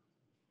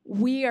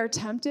 we are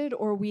tempted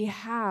or we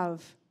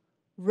have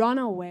run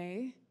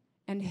away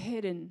and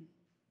hidden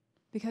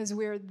because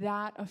we're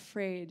that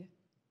afraid.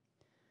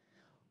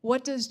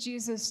 What does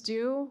Jesus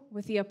do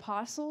with the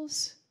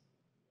apostles?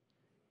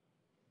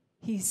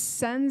 He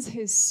sends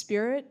his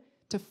Spirit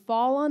to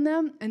fall on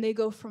them, and they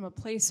go from a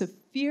place of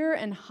fear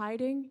and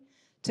hiding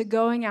to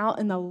going out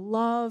in the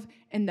love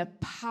and the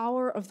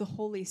power of the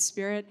Holy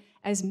Spirit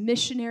as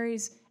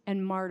missionaries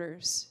and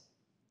martyrs.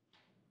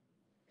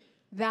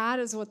 That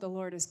is what the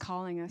Lord is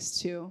calling us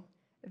to.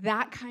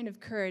 That kind of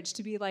courage,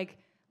 to be like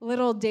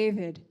little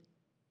David.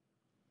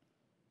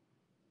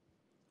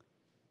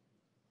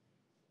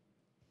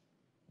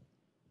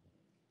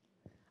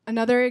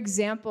 Another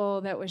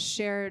example that was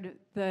shared,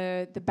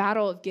 the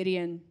Battle of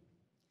Gideon.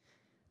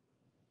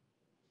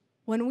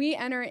 When we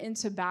enter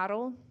into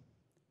battle,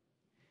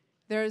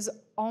 there's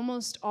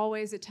almost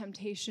always a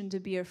temptation to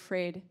be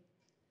afraid.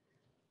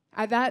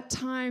 At that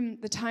time,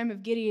 the time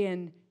of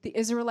Gideon, the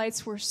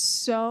Israelites were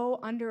so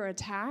under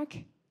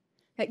attack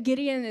that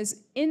Gideon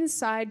is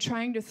inside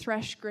trying to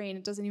thresh grain.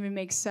 It doesn't even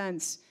make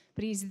sense,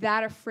 but he's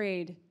that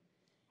afraid.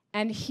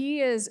 And he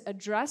is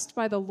addressed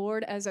by the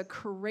Lord as a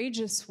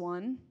courageous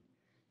one.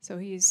 So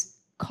he's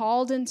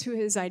called into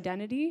his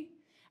identity.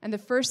 And the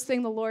first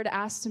thing the Lord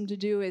asked him to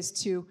do is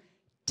to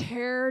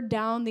tear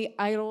down the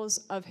idols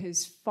of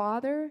his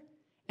father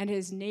and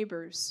his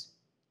neighbors.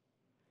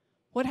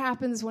 What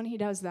happens when he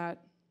does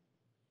that?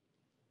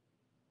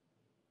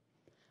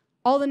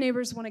 All the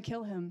neighbors want to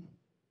kill him.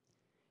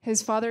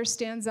 His father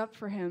stands up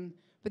for him.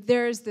 But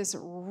there is this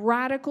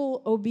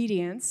radical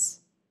obedience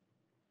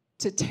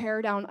to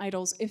tear down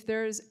idols. If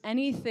there's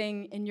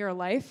anything in your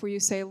life where you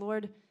say,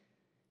 Lord,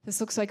 this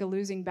looks like a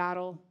losing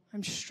battle,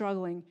 I'm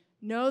struggling,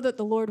 know that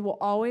the Lord will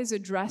always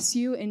address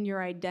you in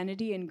your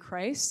identity in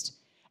Christ.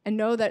 And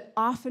know that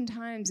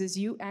oftentimes as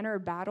you enter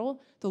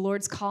battle, the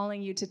Lord's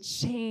calling you to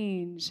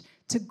change,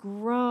 to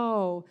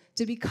grow,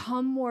 to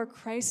become more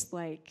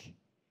Christ-like.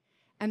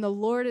 And the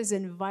Lord is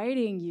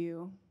inviting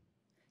you,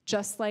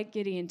 just like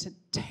Gideon, to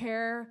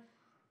tear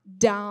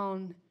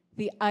down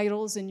the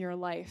idols in your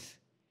life.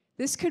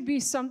 This could be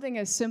something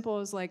as simple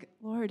as like,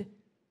 Lord,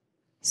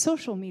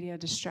 social media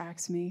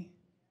distracts me.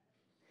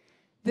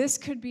 This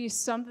could be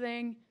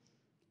something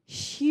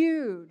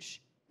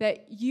huge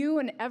that you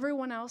and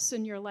everyone else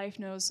in your life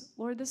knows,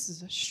 Lord, this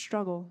is a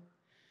struggle.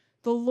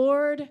 The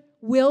Lord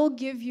will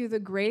give you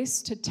the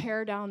grace to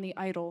tear down the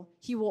idol.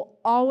 He will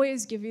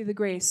always give you the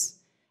grace.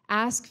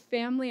 Ask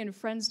family and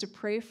friends to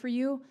pray for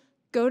you.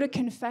 Go to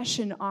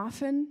confession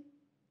often.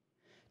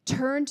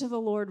 Turn to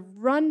the Lord.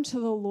 Run to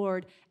the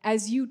Lord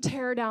as you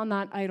tear down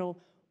that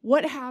idol.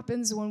 What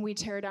happens when we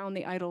tear down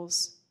the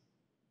idols?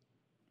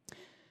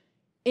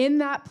 In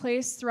that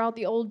place throughout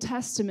the Old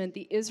Testament,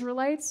 the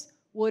Israelites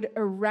would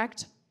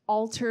erect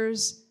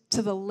altars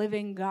to the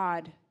living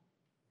God.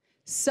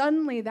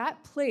 Suddenly,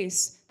 that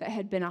place that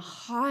had been a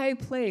high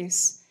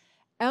place,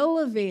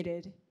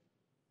 elevated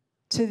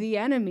to the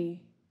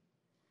enemy,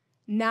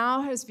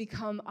 now has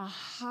become a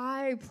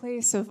high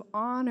place of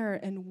honor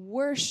and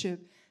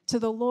worship to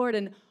the Lord.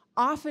 And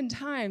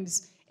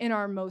oftentimes, in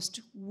our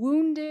most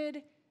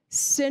wounded,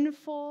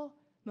 sinful,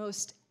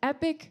 most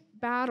epic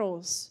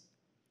battles,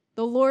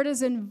 the Lord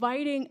is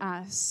inviting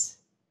us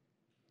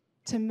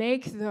to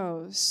make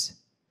those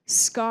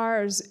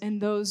scars and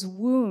those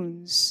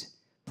wounds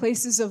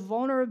places of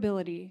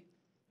vulnerability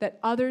that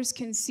others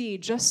can see,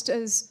 just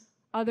as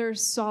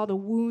others saw the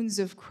wounds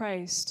of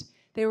Christ.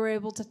 They were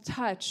able to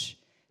touch,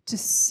 to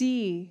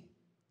see,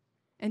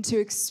 and to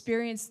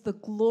experience the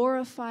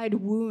glorified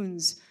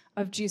wounds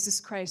of Jesus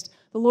Christ.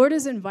 The Lord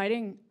is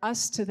inviting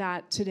us to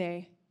that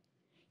today.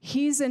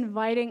 He's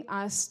inviting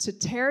us to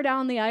tear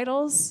down the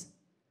idols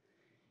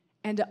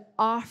and to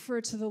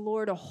offer to the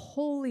Lord a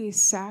holy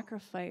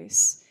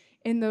sacrifice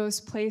in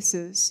those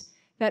places,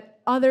 that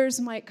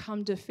others might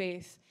come to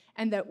faith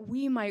and that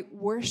we might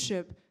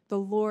worship the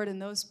Lord in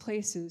those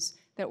places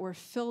that were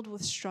filled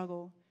with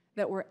struggle,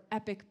 that were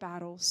epic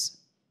battles.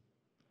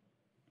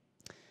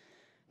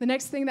 The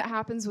next thing that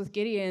happens with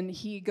Gideon,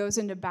 he goes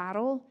into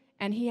battle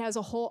and he has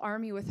a whole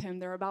army with him.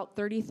 There are about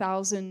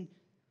 30,000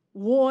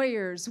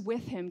 warriors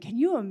with him. Can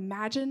you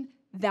imagine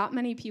that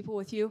many people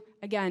with you?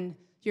 Again,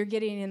 you're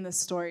getting in the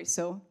story,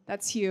 so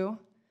that's you.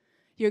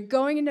 You're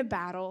going into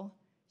battle.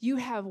 You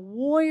have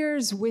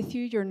warriors with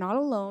you. You're not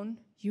alone.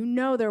 You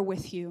know they're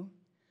with you.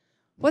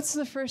 What's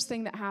the first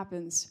thing that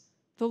happens?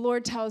 The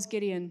Lord tells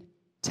Gideon,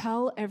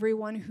 tell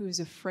everyone who's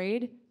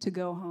afraid to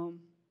go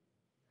home.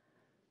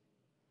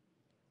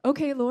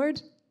 Okay,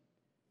 Lord.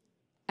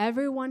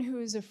 Everyone who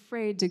is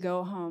afraid to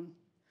go home.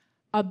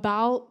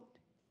 About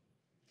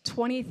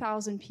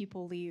 20,000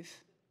 people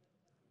leave.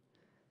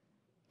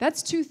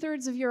 That's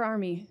 2/3 of your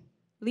army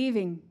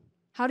leaving.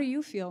 How do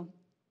you feel?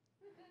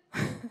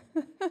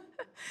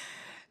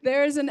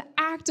 There is an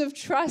act of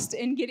trust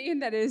in Gideon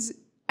that is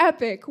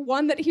epic.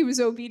 One, that he was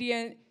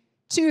obedient.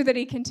 Two, that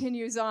he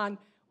continues on.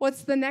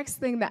 What's the next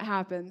thing that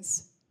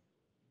happens?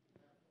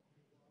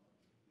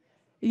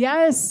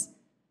 Yes,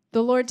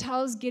 the Lord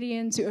tells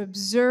Gideon to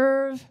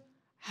observe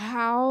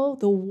how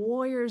the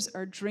warriors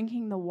are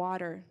drinking the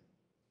water.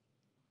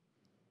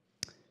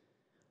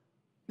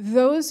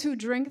 Those who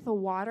drink the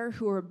water,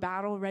 who are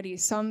battle ready,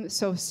 some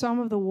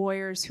of the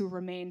warriors who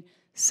remain,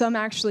 some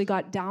actually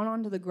got down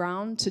onto the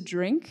ground to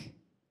drink,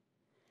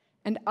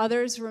 and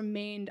others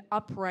remained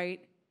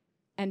upright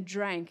and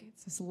drank. It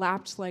says,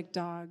 lapped like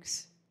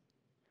dogs.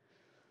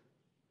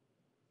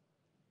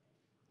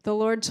 The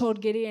Lord told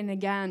Gideon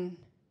again,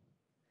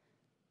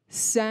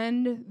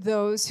 send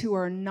those who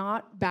are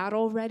not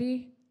battle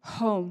ready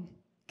home.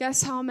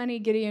 Guess how many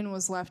Gideon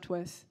was left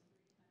with?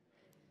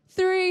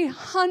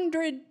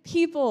 300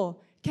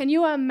 people. Can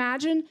you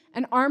imagine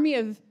an army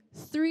of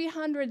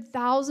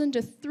 300,000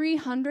 to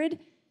 300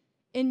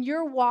 in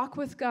your walk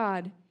with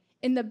God,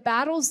 in the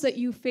battles that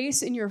you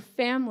face in your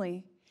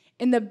family,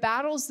 in the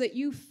battles that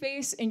you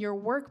face in your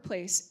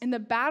workplace, in the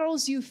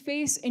battles you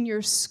face in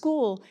your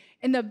school,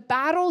 in the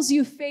battles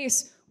you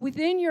face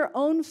within your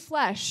own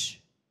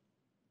flesh?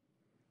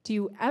 Do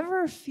you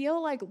ever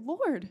feel like,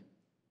 Lord,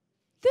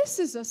 this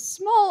is a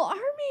small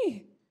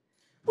army.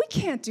 We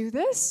can't do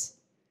this.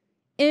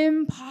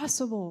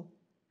 Impossible.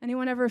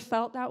 Anyone ever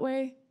felt that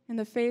way in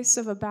the face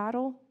of a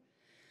battle?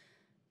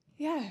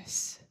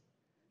 Yes.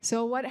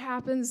 So what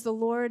happens? The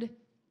Lord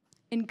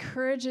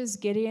encourages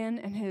Gideon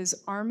and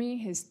his army,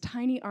 his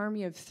tiny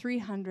army of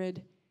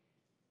 300.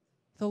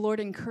 The Lord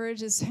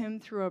encourages him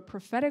through a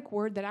prophetic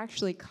word that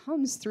actually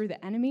comes through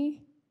the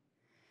enemy.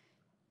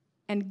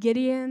 And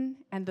Gideon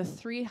and the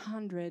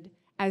 300,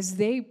 as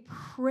they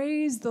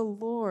praise the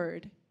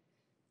Lord,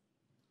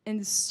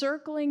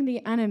 encircling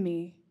the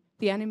enemy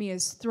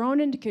is thrown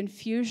into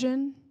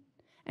confusion,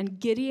 and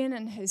Gideon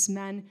and his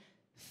men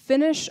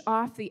finish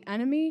off the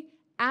enemy.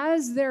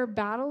 As they're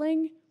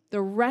battling,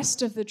 the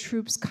rest of the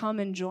troops come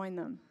and join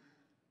them.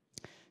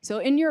 So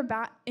in your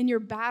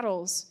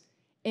battles,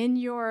 in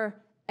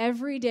your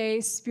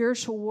everyday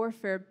spiritual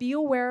warfare, be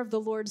aware of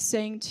the Lord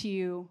saying to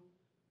you,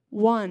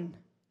 1,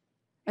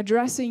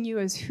 addressing you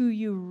as who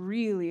you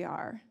really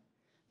are.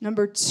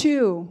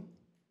 2,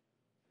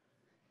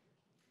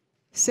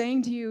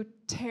 saying to you,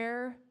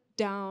 tear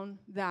down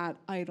that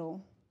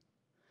idol.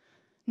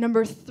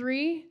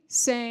 3,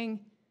 saying,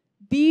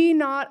 be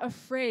not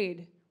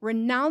afraid.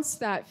 Renounce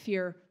that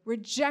fear.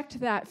 Reject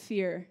that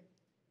fear.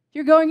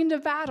 You're going into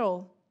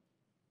battle.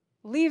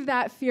 Leave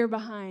that fear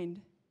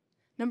behind.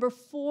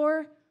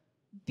 4,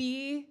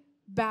 be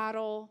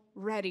battle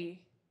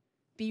ready.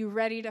 Be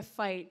ready to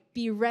fight.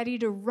 Be ready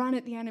to run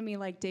at the enemy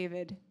like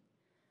David.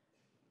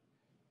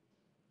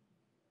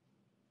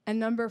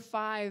 And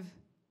 5,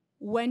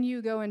 when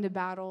you go into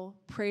battle,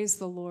 praise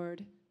the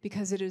Lord,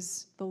 because it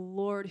is the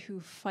Lord who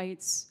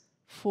fights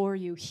for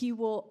you. He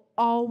will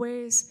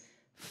always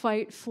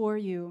fight for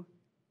you.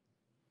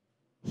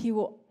 He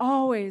will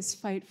always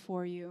fight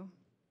for you.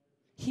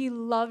 He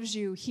loves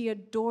you. He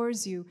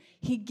adores you.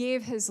 He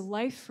gave his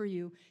life for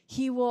you.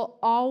 He will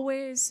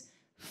always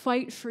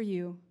fight for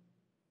you.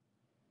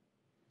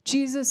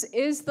 Jesus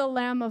is the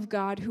Lamb of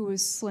God who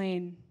was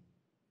slain.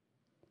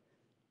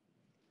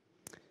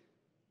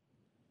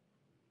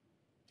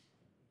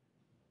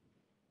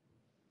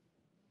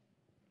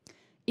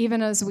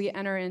 Even as we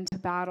enter into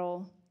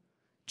battle,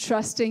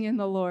 trusting in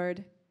the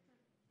Lord,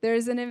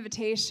 there's an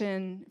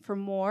invitation for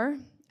more,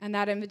 and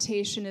that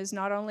invitation is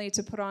not only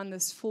to put on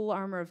this full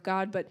armor of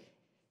God, but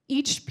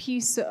each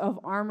piece of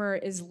armor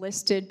is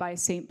listed by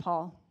St.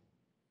 Paul.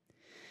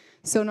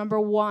 So number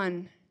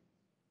 1,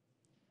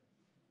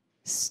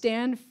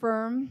 stand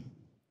firm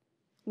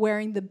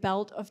wearing the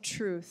belt of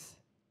truth.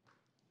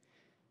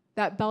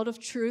 That belt of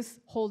truth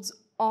holds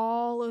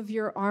all of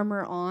your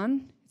armor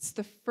on. It's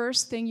the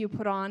first thing you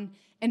put on,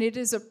 and it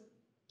is a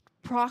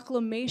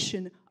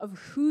proclamation of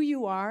who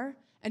you are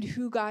and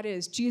who God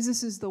is.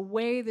 Jesus is the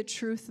way, the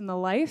truth, and the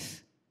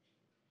life.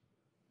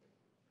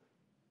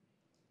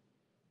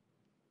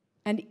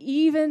 And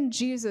even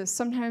Jesus,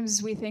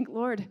 sometimes we think,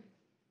 Lord,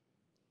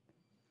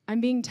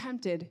 I'm being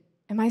tempted.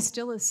 Am I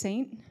still a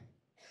saint?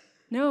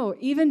 No,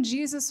 even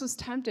Jesus was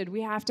tempted.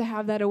 We have to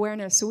have that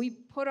awareness. So we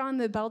put on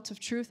the belt of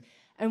truth,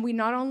 and we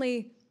not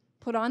only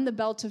put on the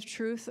belt of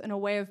truth in a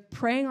way of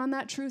praying on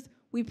that truth,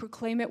 we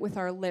proclaim it with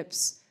our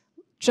lips,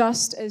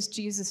 just as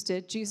Jesus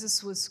did.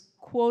 Jesus was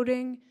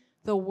quoting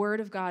the Word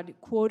of God,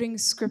 quoting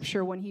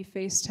Scripture when he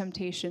faced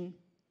temptation.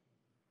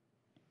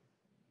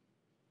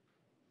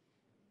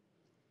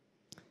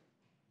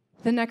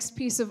 The next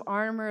piece of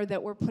armor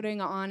that we're putting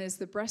on is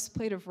the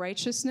breastplate of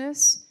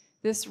righteousness.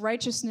 This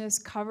righteousness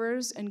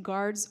covers and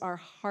guards our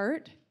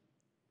heart.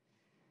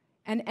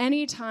 And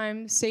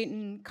anytime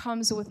Satan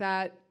comes with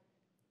that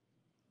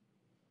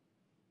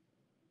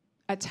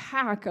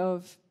attack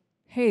of,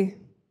 hey,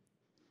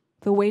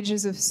 the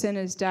wages of sin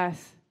is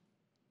death,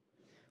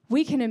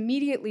 we can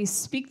immediately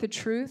speak the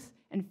truth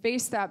and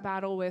face that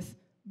battle with,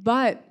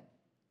 but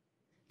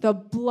the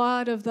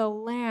blood of the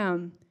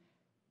Lamb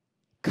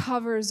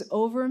covers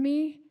over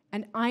me,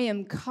 and I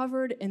am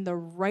covered in the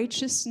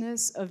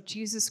righteousness of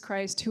Jesus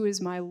Christ, who is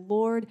my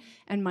Lord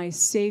and my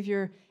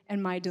Savior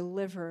and my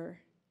deliverer.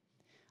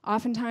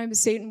 Oftentimes,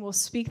 Satan will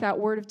speak that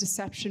word of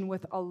deception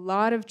with a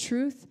lot of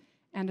truth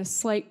and a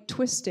slight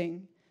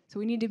twisting. So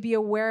we need to be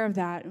aware of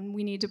that, and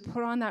we need to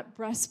put on that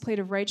breastplate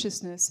of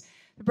righteousness.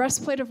 The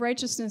breastplate of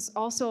righteousness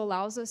also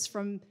allows us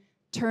from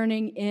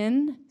turning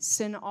in.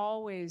 Sin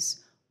always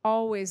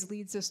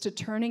leads us to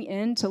turning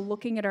in, to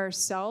looking at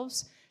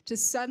ourselves, to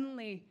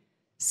suddenly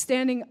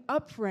standing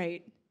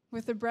upright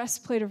with the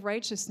breastplate of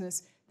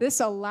righteousness. This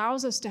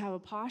allows us to have a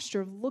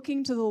posture of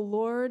looking to the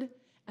Lord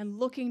and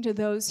looking to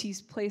those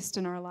he's placed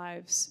in our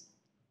lives.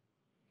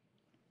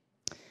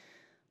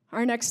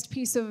 Our next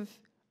piece of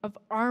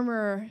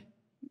armor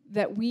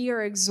that we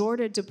are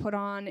exhorted to put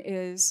on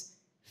is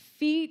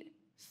feet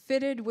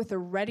fitted with a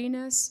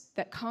readiness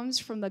that comes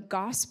from the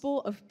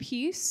gospel of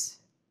peace.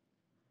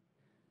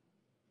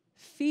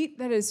 Feet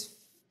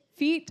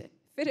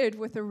fitted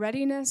with a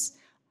readiness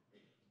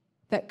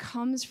that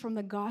comes from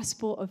the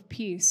gospel of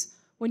peace.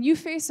 When you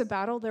face a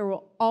battle, there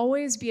will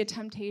always be a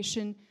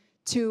temptation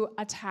to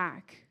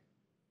attack,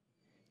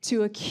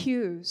 to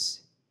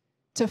accuse,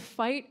 to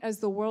fight as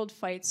the world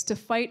fights, to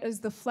fight as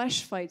the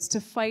flesh fights, to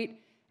fight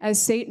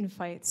as Satan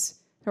fights.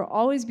 There will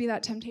always be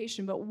that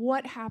temptation. But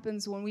what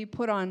happens when we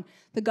put on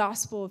the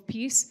gospel of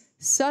peace?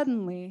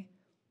 Suddenly,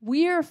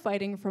 we are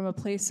fighting from a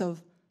place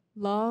of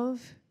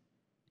love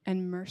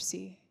and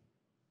mercy.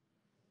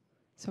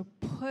 So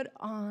put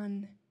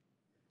on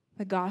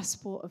the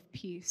gospel of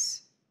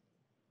peace.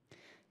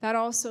 That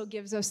also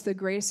gives us the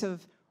grace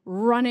of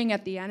running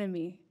at the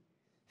enemy,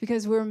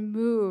 because we're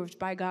moved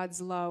by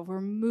God's love. We're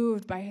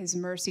moved by his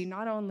mercy,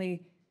 not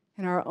only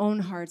in our own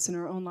hearts and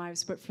our own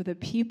lives, but for the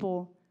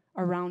people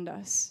around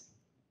us.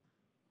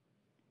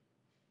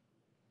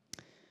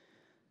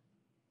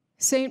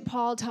 St.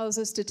 Paul tells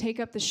us to take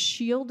up the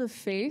shield of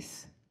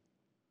faith,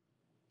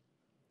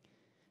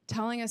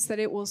 telling us that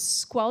it will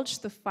squelch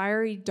the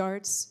fiery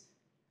darts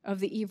of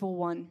the evil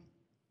one.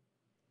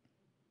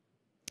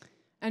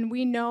 And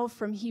we know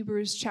from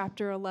Hebrews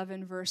chapter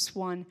 11, verse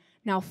 1,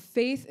 now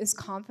faith is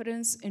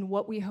confidence in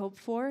what we hope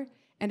for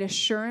and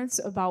assurance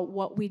about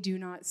what we do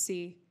not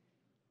see.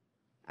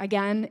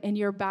 Again, in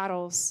your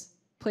battles,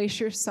 place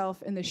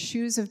yourself in the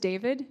shoes of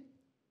David.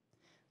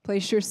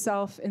 Place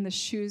yourself in the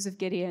shoes of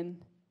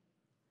Gideon.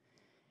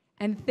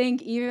 And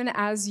think, even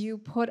as you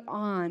put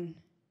on,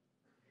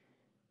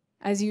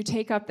 as you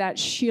take up that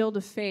shield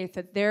of faith,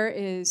 that there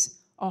is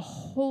a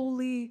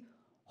holy,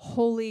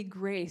 holy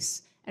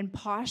grace and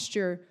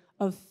posture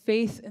of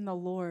faith in the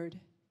Lord.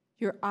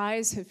 Your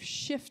eyes have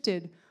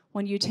shifted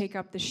when you take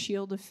up the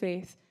shield of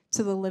faith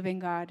to the living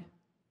God.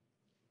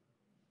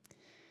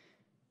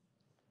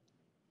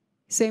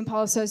 St.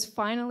 Paul says,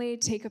 finally,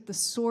 take up the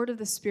sword of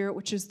the Spirit,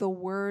 which is the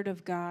word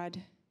of God.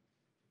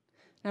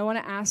 And I want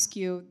to ask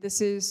you,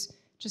 this is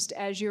just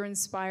as you're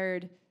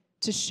inspired,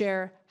 to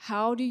share,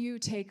 how do you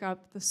take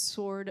up the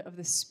sword of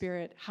the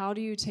Spirit? How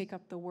do you take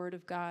up the Word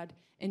of God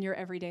in your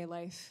everyday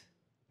life?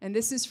 And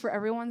this is for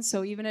everyone,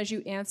 so even as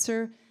you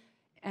answer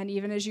and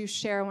even as you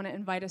share, I want to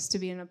invite us to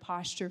be in a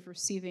posture of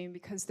receiving,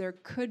 because there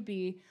could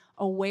be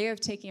a way of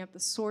taking up the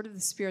sword of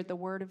the Spirit, the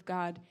Word of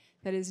God,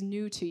 that is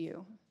new to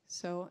you.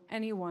 So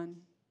anyone.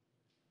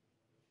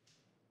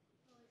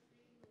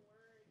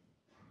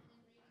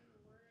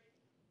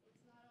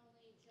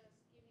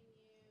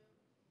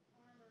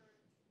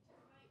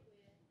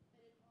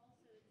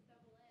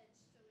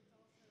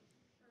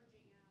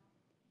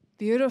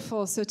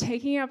 Beautiful. So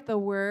taking up the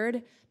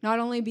word, not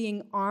only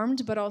being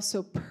armed, but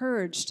also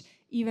purged,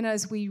 even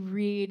as we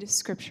read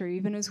scripture,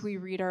 even as we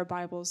read our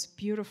Bibles.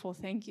 Beautiful.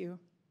 Thank you.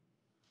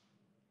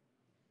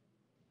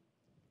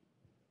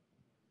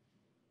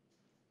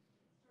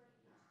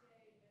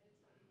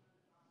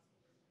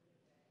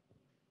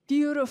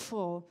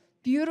 Beautiful.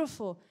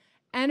 Beautiful.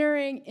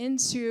 Entering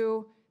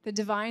into the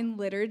divine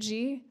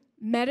liturgy,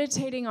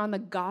 meditating on the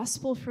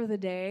gospel for the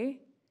day,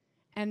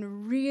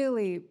 and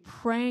really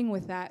praying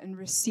with that and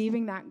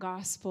receiving that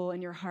gospel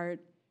in your heart.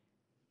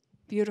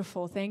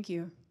 Beautiful. Thank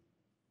you.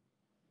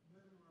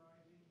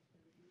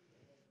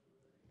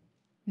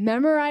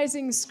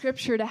 Memorizing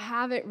scripture to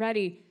have it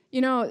ready.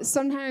 You know,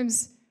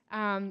 sometimes,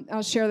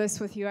 I'll share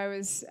this with you. I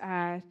was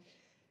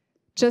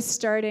just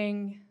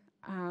starting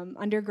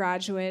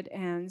undergraduate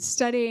and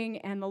studying,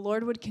 and the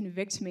Lord would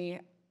convict me,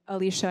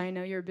 Alicia, I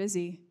know you're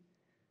busy,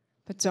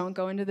 but don't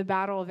go into the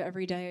battle of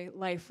everyday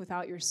life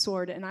without your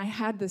sword. And I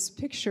had this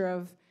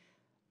picture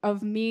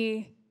of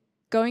me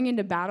going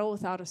into battle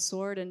without a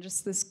sword, and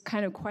just this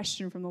kind of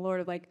question from the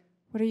Lord of like,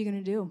 what are you going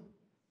to do?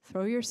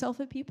 Throw yourself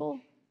at people?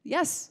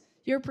 Yes,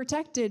 you're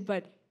protected,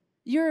 but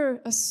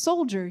you're a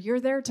soldier. You're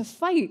there to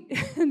fight.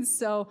 And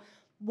so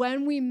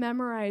when we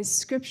memorize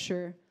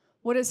scripture,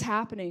 what is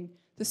happening?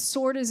 The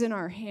sword is in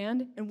our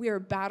hand, and we are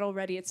battle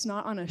ready. It's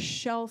not on a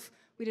shelf.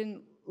 We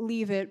didn't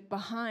leave it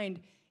behind.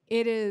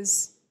 It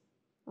is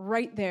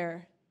right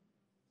there.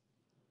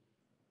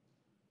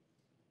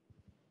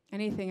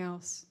 Anything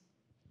else?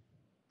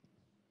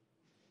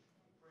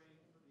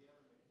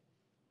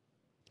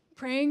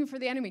 Praying for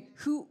the enemy.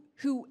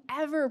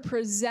 Whoever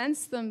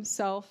presents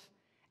themselves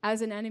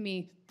as an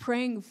enemy,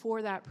 praying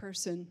for that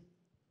person.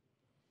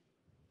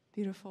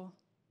 Beautiful.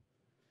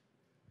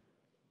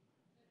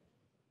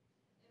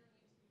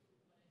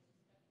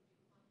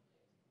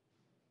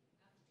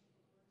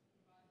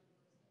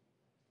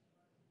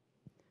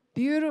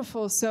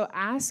 Beautiful. So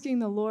asking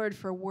the Lord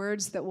for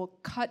words that will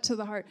cut to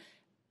the heart.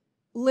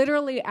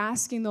 Literally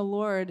asking the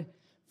Lord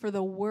for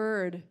the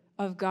word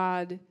of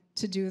God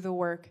to do the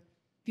work.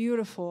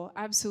 Beautiful.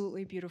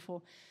 Absolutely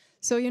beautiful.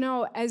 So, you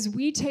know, as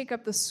we take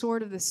up the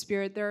sword of the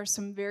Spirit, there are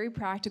some very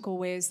practical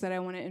ways that I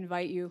want to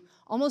invite you.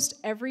 Almost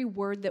every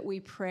word that we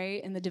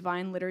pray in the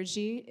divine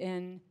liturgy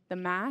in the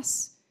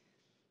Mass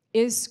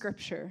is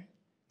scripture.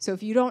 So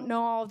if you don't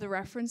know all the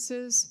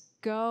references,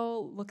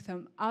 go look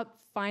them up,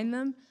 find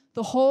them.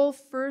 The whole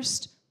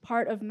first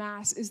part of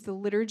Mass is the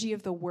liturgy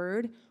of the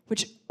Word,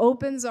 which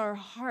opens our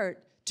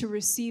heart to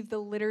receive the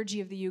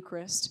liturgy of the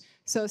Eucharist.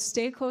 So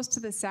stay close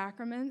to the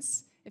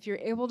sacraments. If you're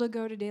able to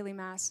go to daily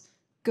Mass,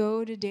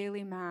 go to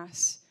daily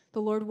Mass.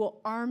 The Lord will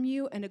arm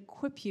you and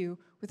equip you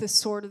with the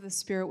sword of the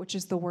Spirit, which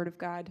is the Word of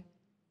God.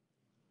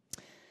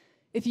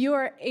 If you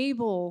are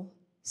able,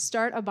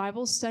 start a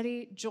Bible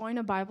study, join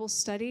a Bible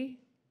study.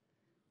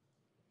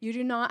 You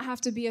do not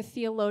have to be a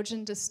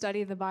theologian to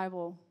study the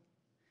Bible.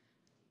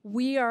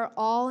 We are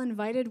all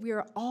invited, we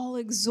are all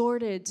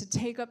exhorted to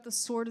take up the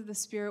sword of the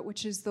Spirit,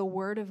 which is the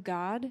Word of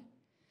God.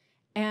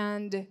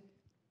 And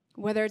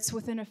whether it's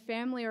within a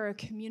family or a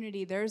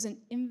community, there's an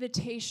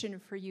invitation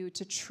for you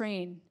to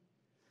train.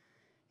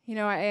 You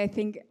know, I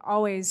think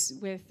always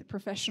with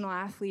professional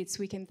athletes,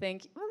 we can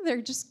think, oh,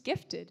 they're just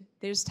gifted.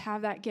 They just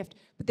have that gift.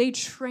 But they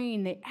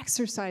train, they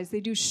exercise,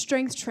 they do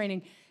strength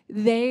training.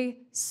 They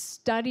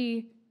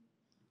study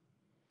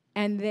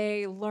and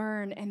they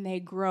learn and they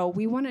grow.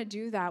 We want to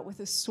do that with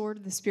the sword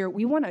of the Spirit.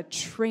 We want to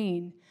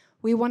train.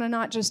 We want to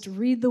not just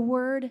read the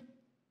Word.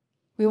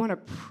 We want to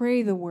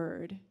pray the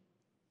Word.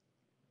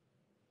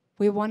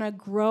 We want to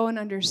grow in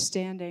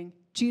understanding.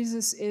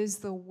 Jesus is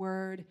the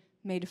Word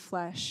made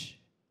flesh.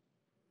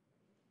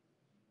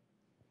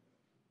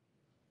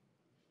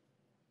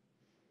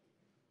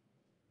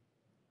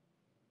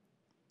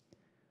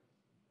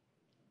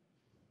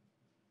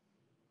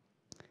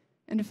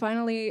 And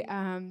finally,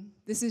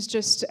 this is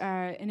just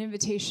an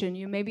invitation.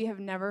 You maybe have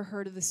never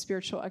heard of the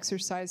spiritual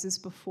exercises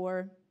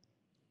before,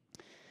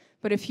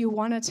 but if you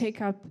want to take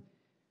up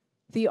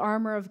the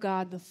armor of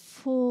God, the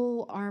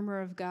full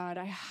armor of God,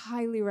 I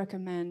highly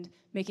recommend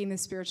making the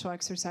spiritual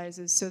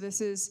exercises. So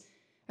this is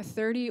a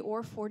 30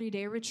 or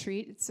 40-day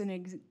retreat. It's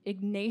an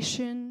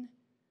Ignatian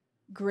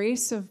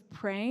grace of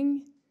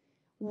praying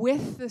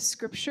with the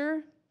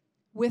scripture,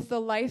 with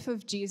the life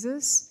of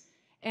Jesus.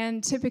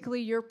 And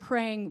typically you're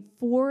praying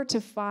 4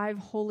 to 5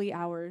 holy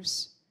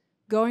hours,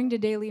 going to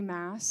daily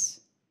Mass,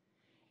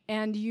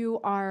 and you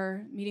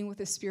are meeting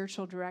with a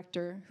spiritual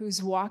director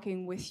who's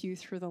walking with you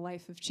through the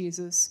life of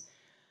Jesus.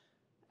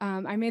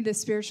 I made the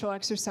spiritual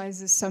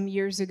exercises some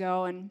years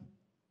ago, and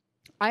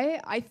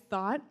I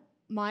thought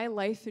my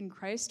life in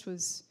Christ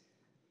was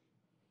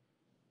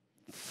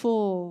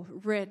full,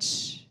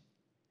 rich,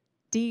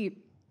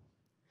 deep.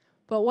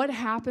 But what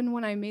happened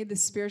when I made the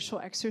spiritual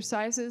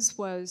exercises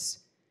was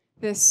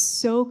this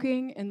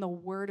soaking in the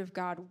Word of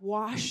God,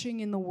 washing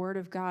in the Word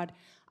of God.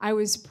 I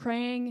was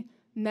praying,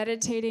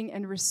 meditating,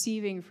 and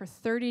receiving for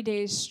 30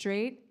 days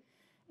straight,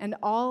 and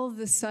all of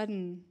a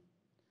sudden,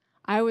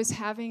 I was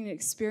having an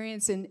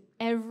experience in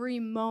every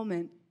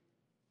moment,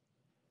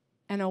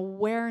 an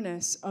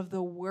awareness of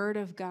the Word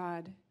of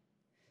God.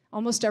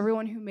 Almost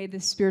everyone who made the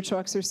spiritual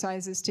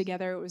exercises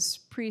together, it was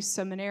priests,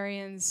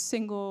 seminarians,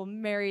 single,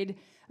 married,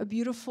 a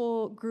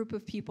beautiful group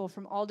of people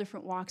from all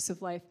different walks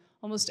of life.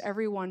 Almost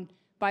everyone,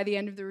 by the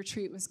end of the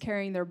retreat, was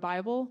carrying their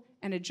Bible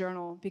and a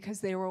journal because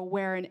they were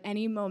aware in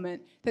any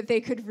moment that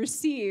they could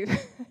receive.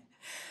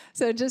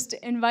 So just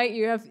to invite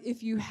you,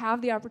 if you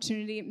have the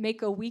opportunity,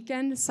 make a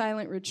weekend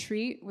silent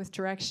retreat with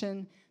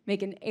direction,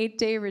 make an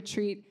 8-day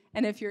retreat,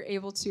 and if you're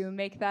able to,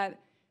 make that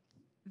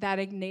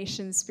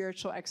Ignatian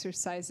spiritual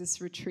exercises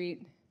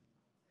retreat.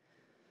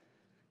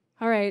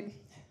 All right.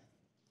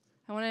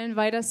 I want to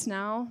invite us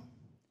now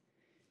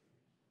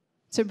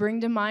to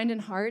bring to mind and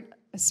heart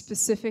a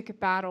specific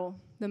battle,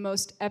 the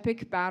most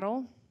epic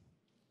battle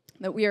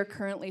that we are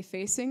currently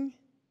facing.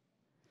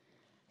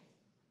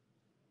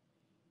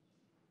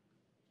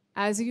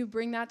 As you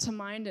bring that to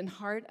mind and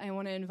heart, I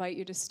want to invite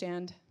you to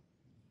stand.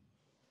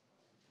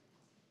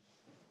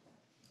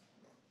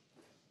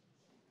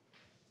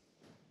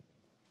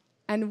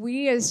 And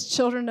we, as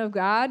children of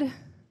God,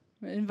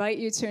 invite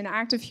you to an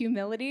act of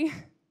humility.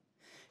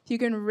 If you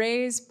can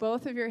raise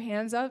both of your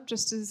hands up,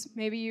 just as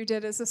maybe you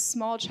did as a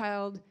small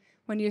child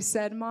when you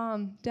said,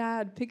 "Mom,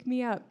 Dad, pick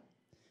me up."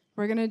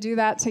 We're going to do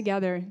that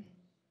together.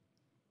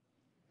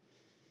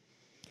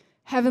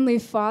 Heavenly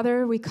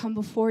Father, we come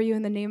before you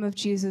in the name of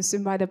Jesus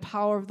and by the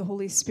power of the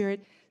Holy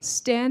Spirit,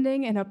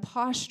 standing in a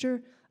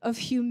posture of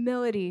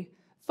humility.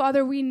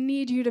 Father, we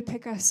need you to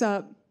pick us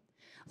up.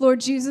 Lord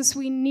Jesus,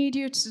 we need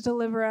you to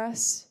deliver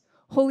us.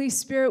 Holy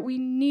Spirit, we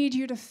need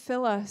you to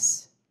fill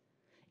us.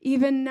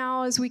 Even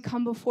now as we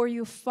come before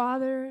you,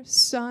 Father,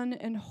 Son,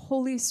 and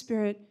Holy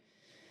Spirit,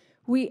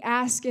 we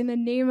ask in the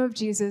name of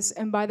Jesus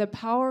and by the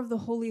power of the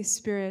Holy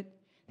Spirit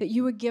that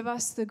you would give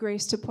us the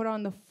grace to put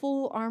on the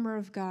full armor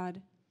of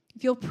God.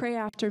 If you'll pray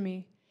after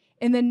me.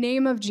 In the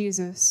name of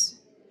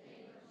Jesus,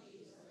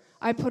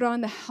 I put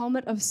on the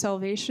helmet of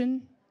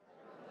salvation.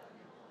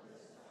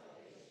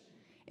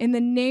 In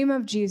the name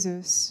of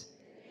Jesus,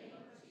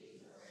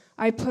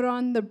 I put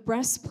on the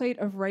breastplate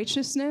of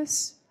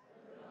righteousness.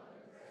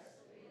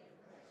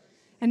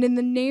 And in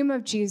the name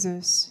of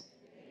Jesus,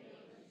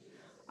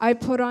 I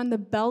put on the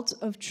belt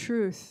of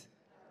truth.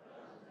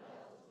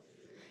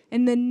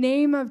 In the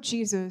name of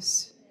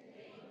Jesus,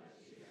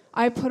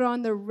 I put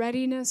on the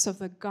readiness of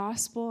the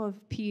gospel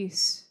of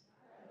peace.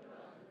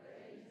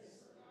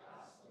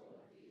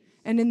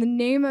 And in the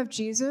name of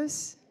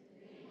Jesus,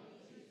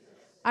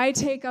 I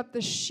take up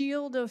the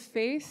shield of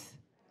faith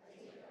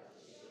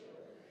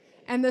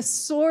and the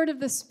sword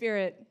of the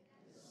Spirit,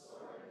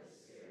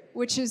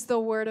 which is the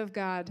Word of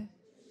God.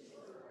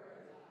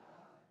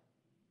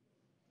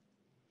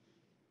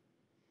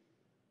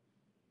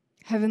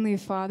 Heavenly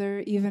Father,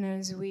 even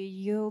as we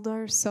yield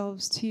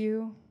ourselves to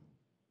you,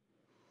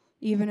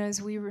 even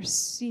as we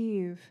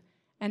receive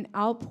an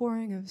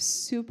outpouring of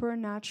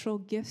supernatural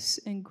gifts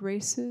and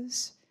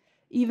graces,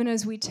 even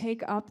as we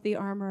take up the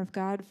armor of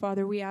God,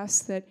 Father, we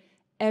ask that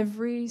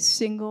every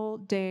single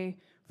day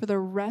for the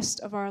rest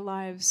of our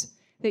lives,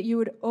 that you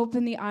would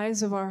open the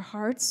eyes of our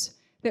hearts,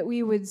 that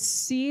we would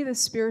see the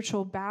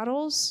spiritual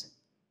battles,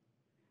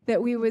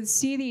 that we would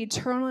see the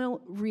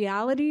eternal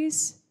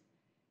realities,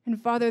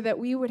 and Father, that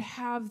we would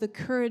have the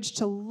courage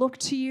to look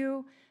to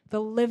you,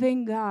 the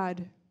living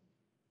God.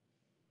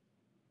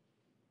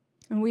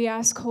 And we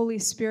ask, Holy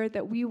Spirit,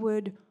 that we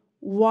would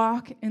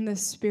walk in the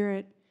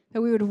Spirit,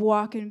 that we would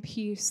walk in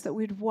peace, that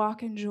we would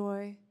walk in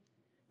joy,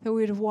 that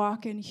we would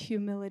walk in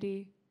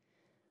humility.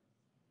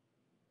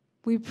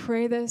 We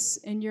pray this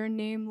in your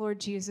name, Lord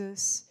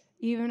Jesus,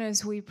 even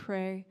as we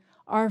pray,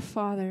 Our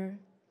Father,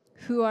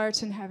 who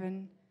art in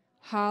heaven,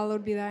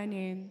 hallowed be thy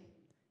name.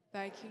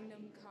 Thy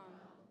kingdom come,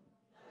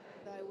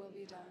 thy will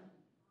be done,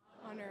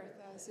 on earth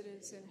as it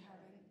is in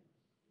heaven.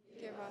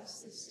 Give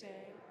us this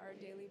day our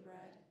daily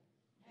bread,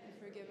 and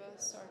forgive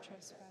us our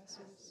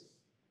trespasses,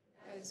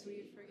 as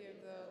we forgive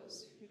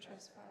those who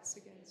trespass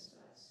against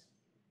us.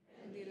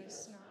 And lead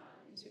us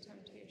not into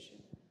temptation,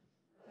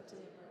 but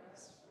deliver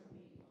us from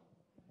evil.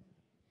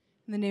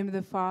 In the name of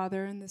the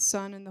Father, and the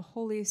Son, and the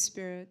Holy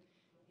Spirit,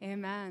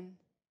 amen.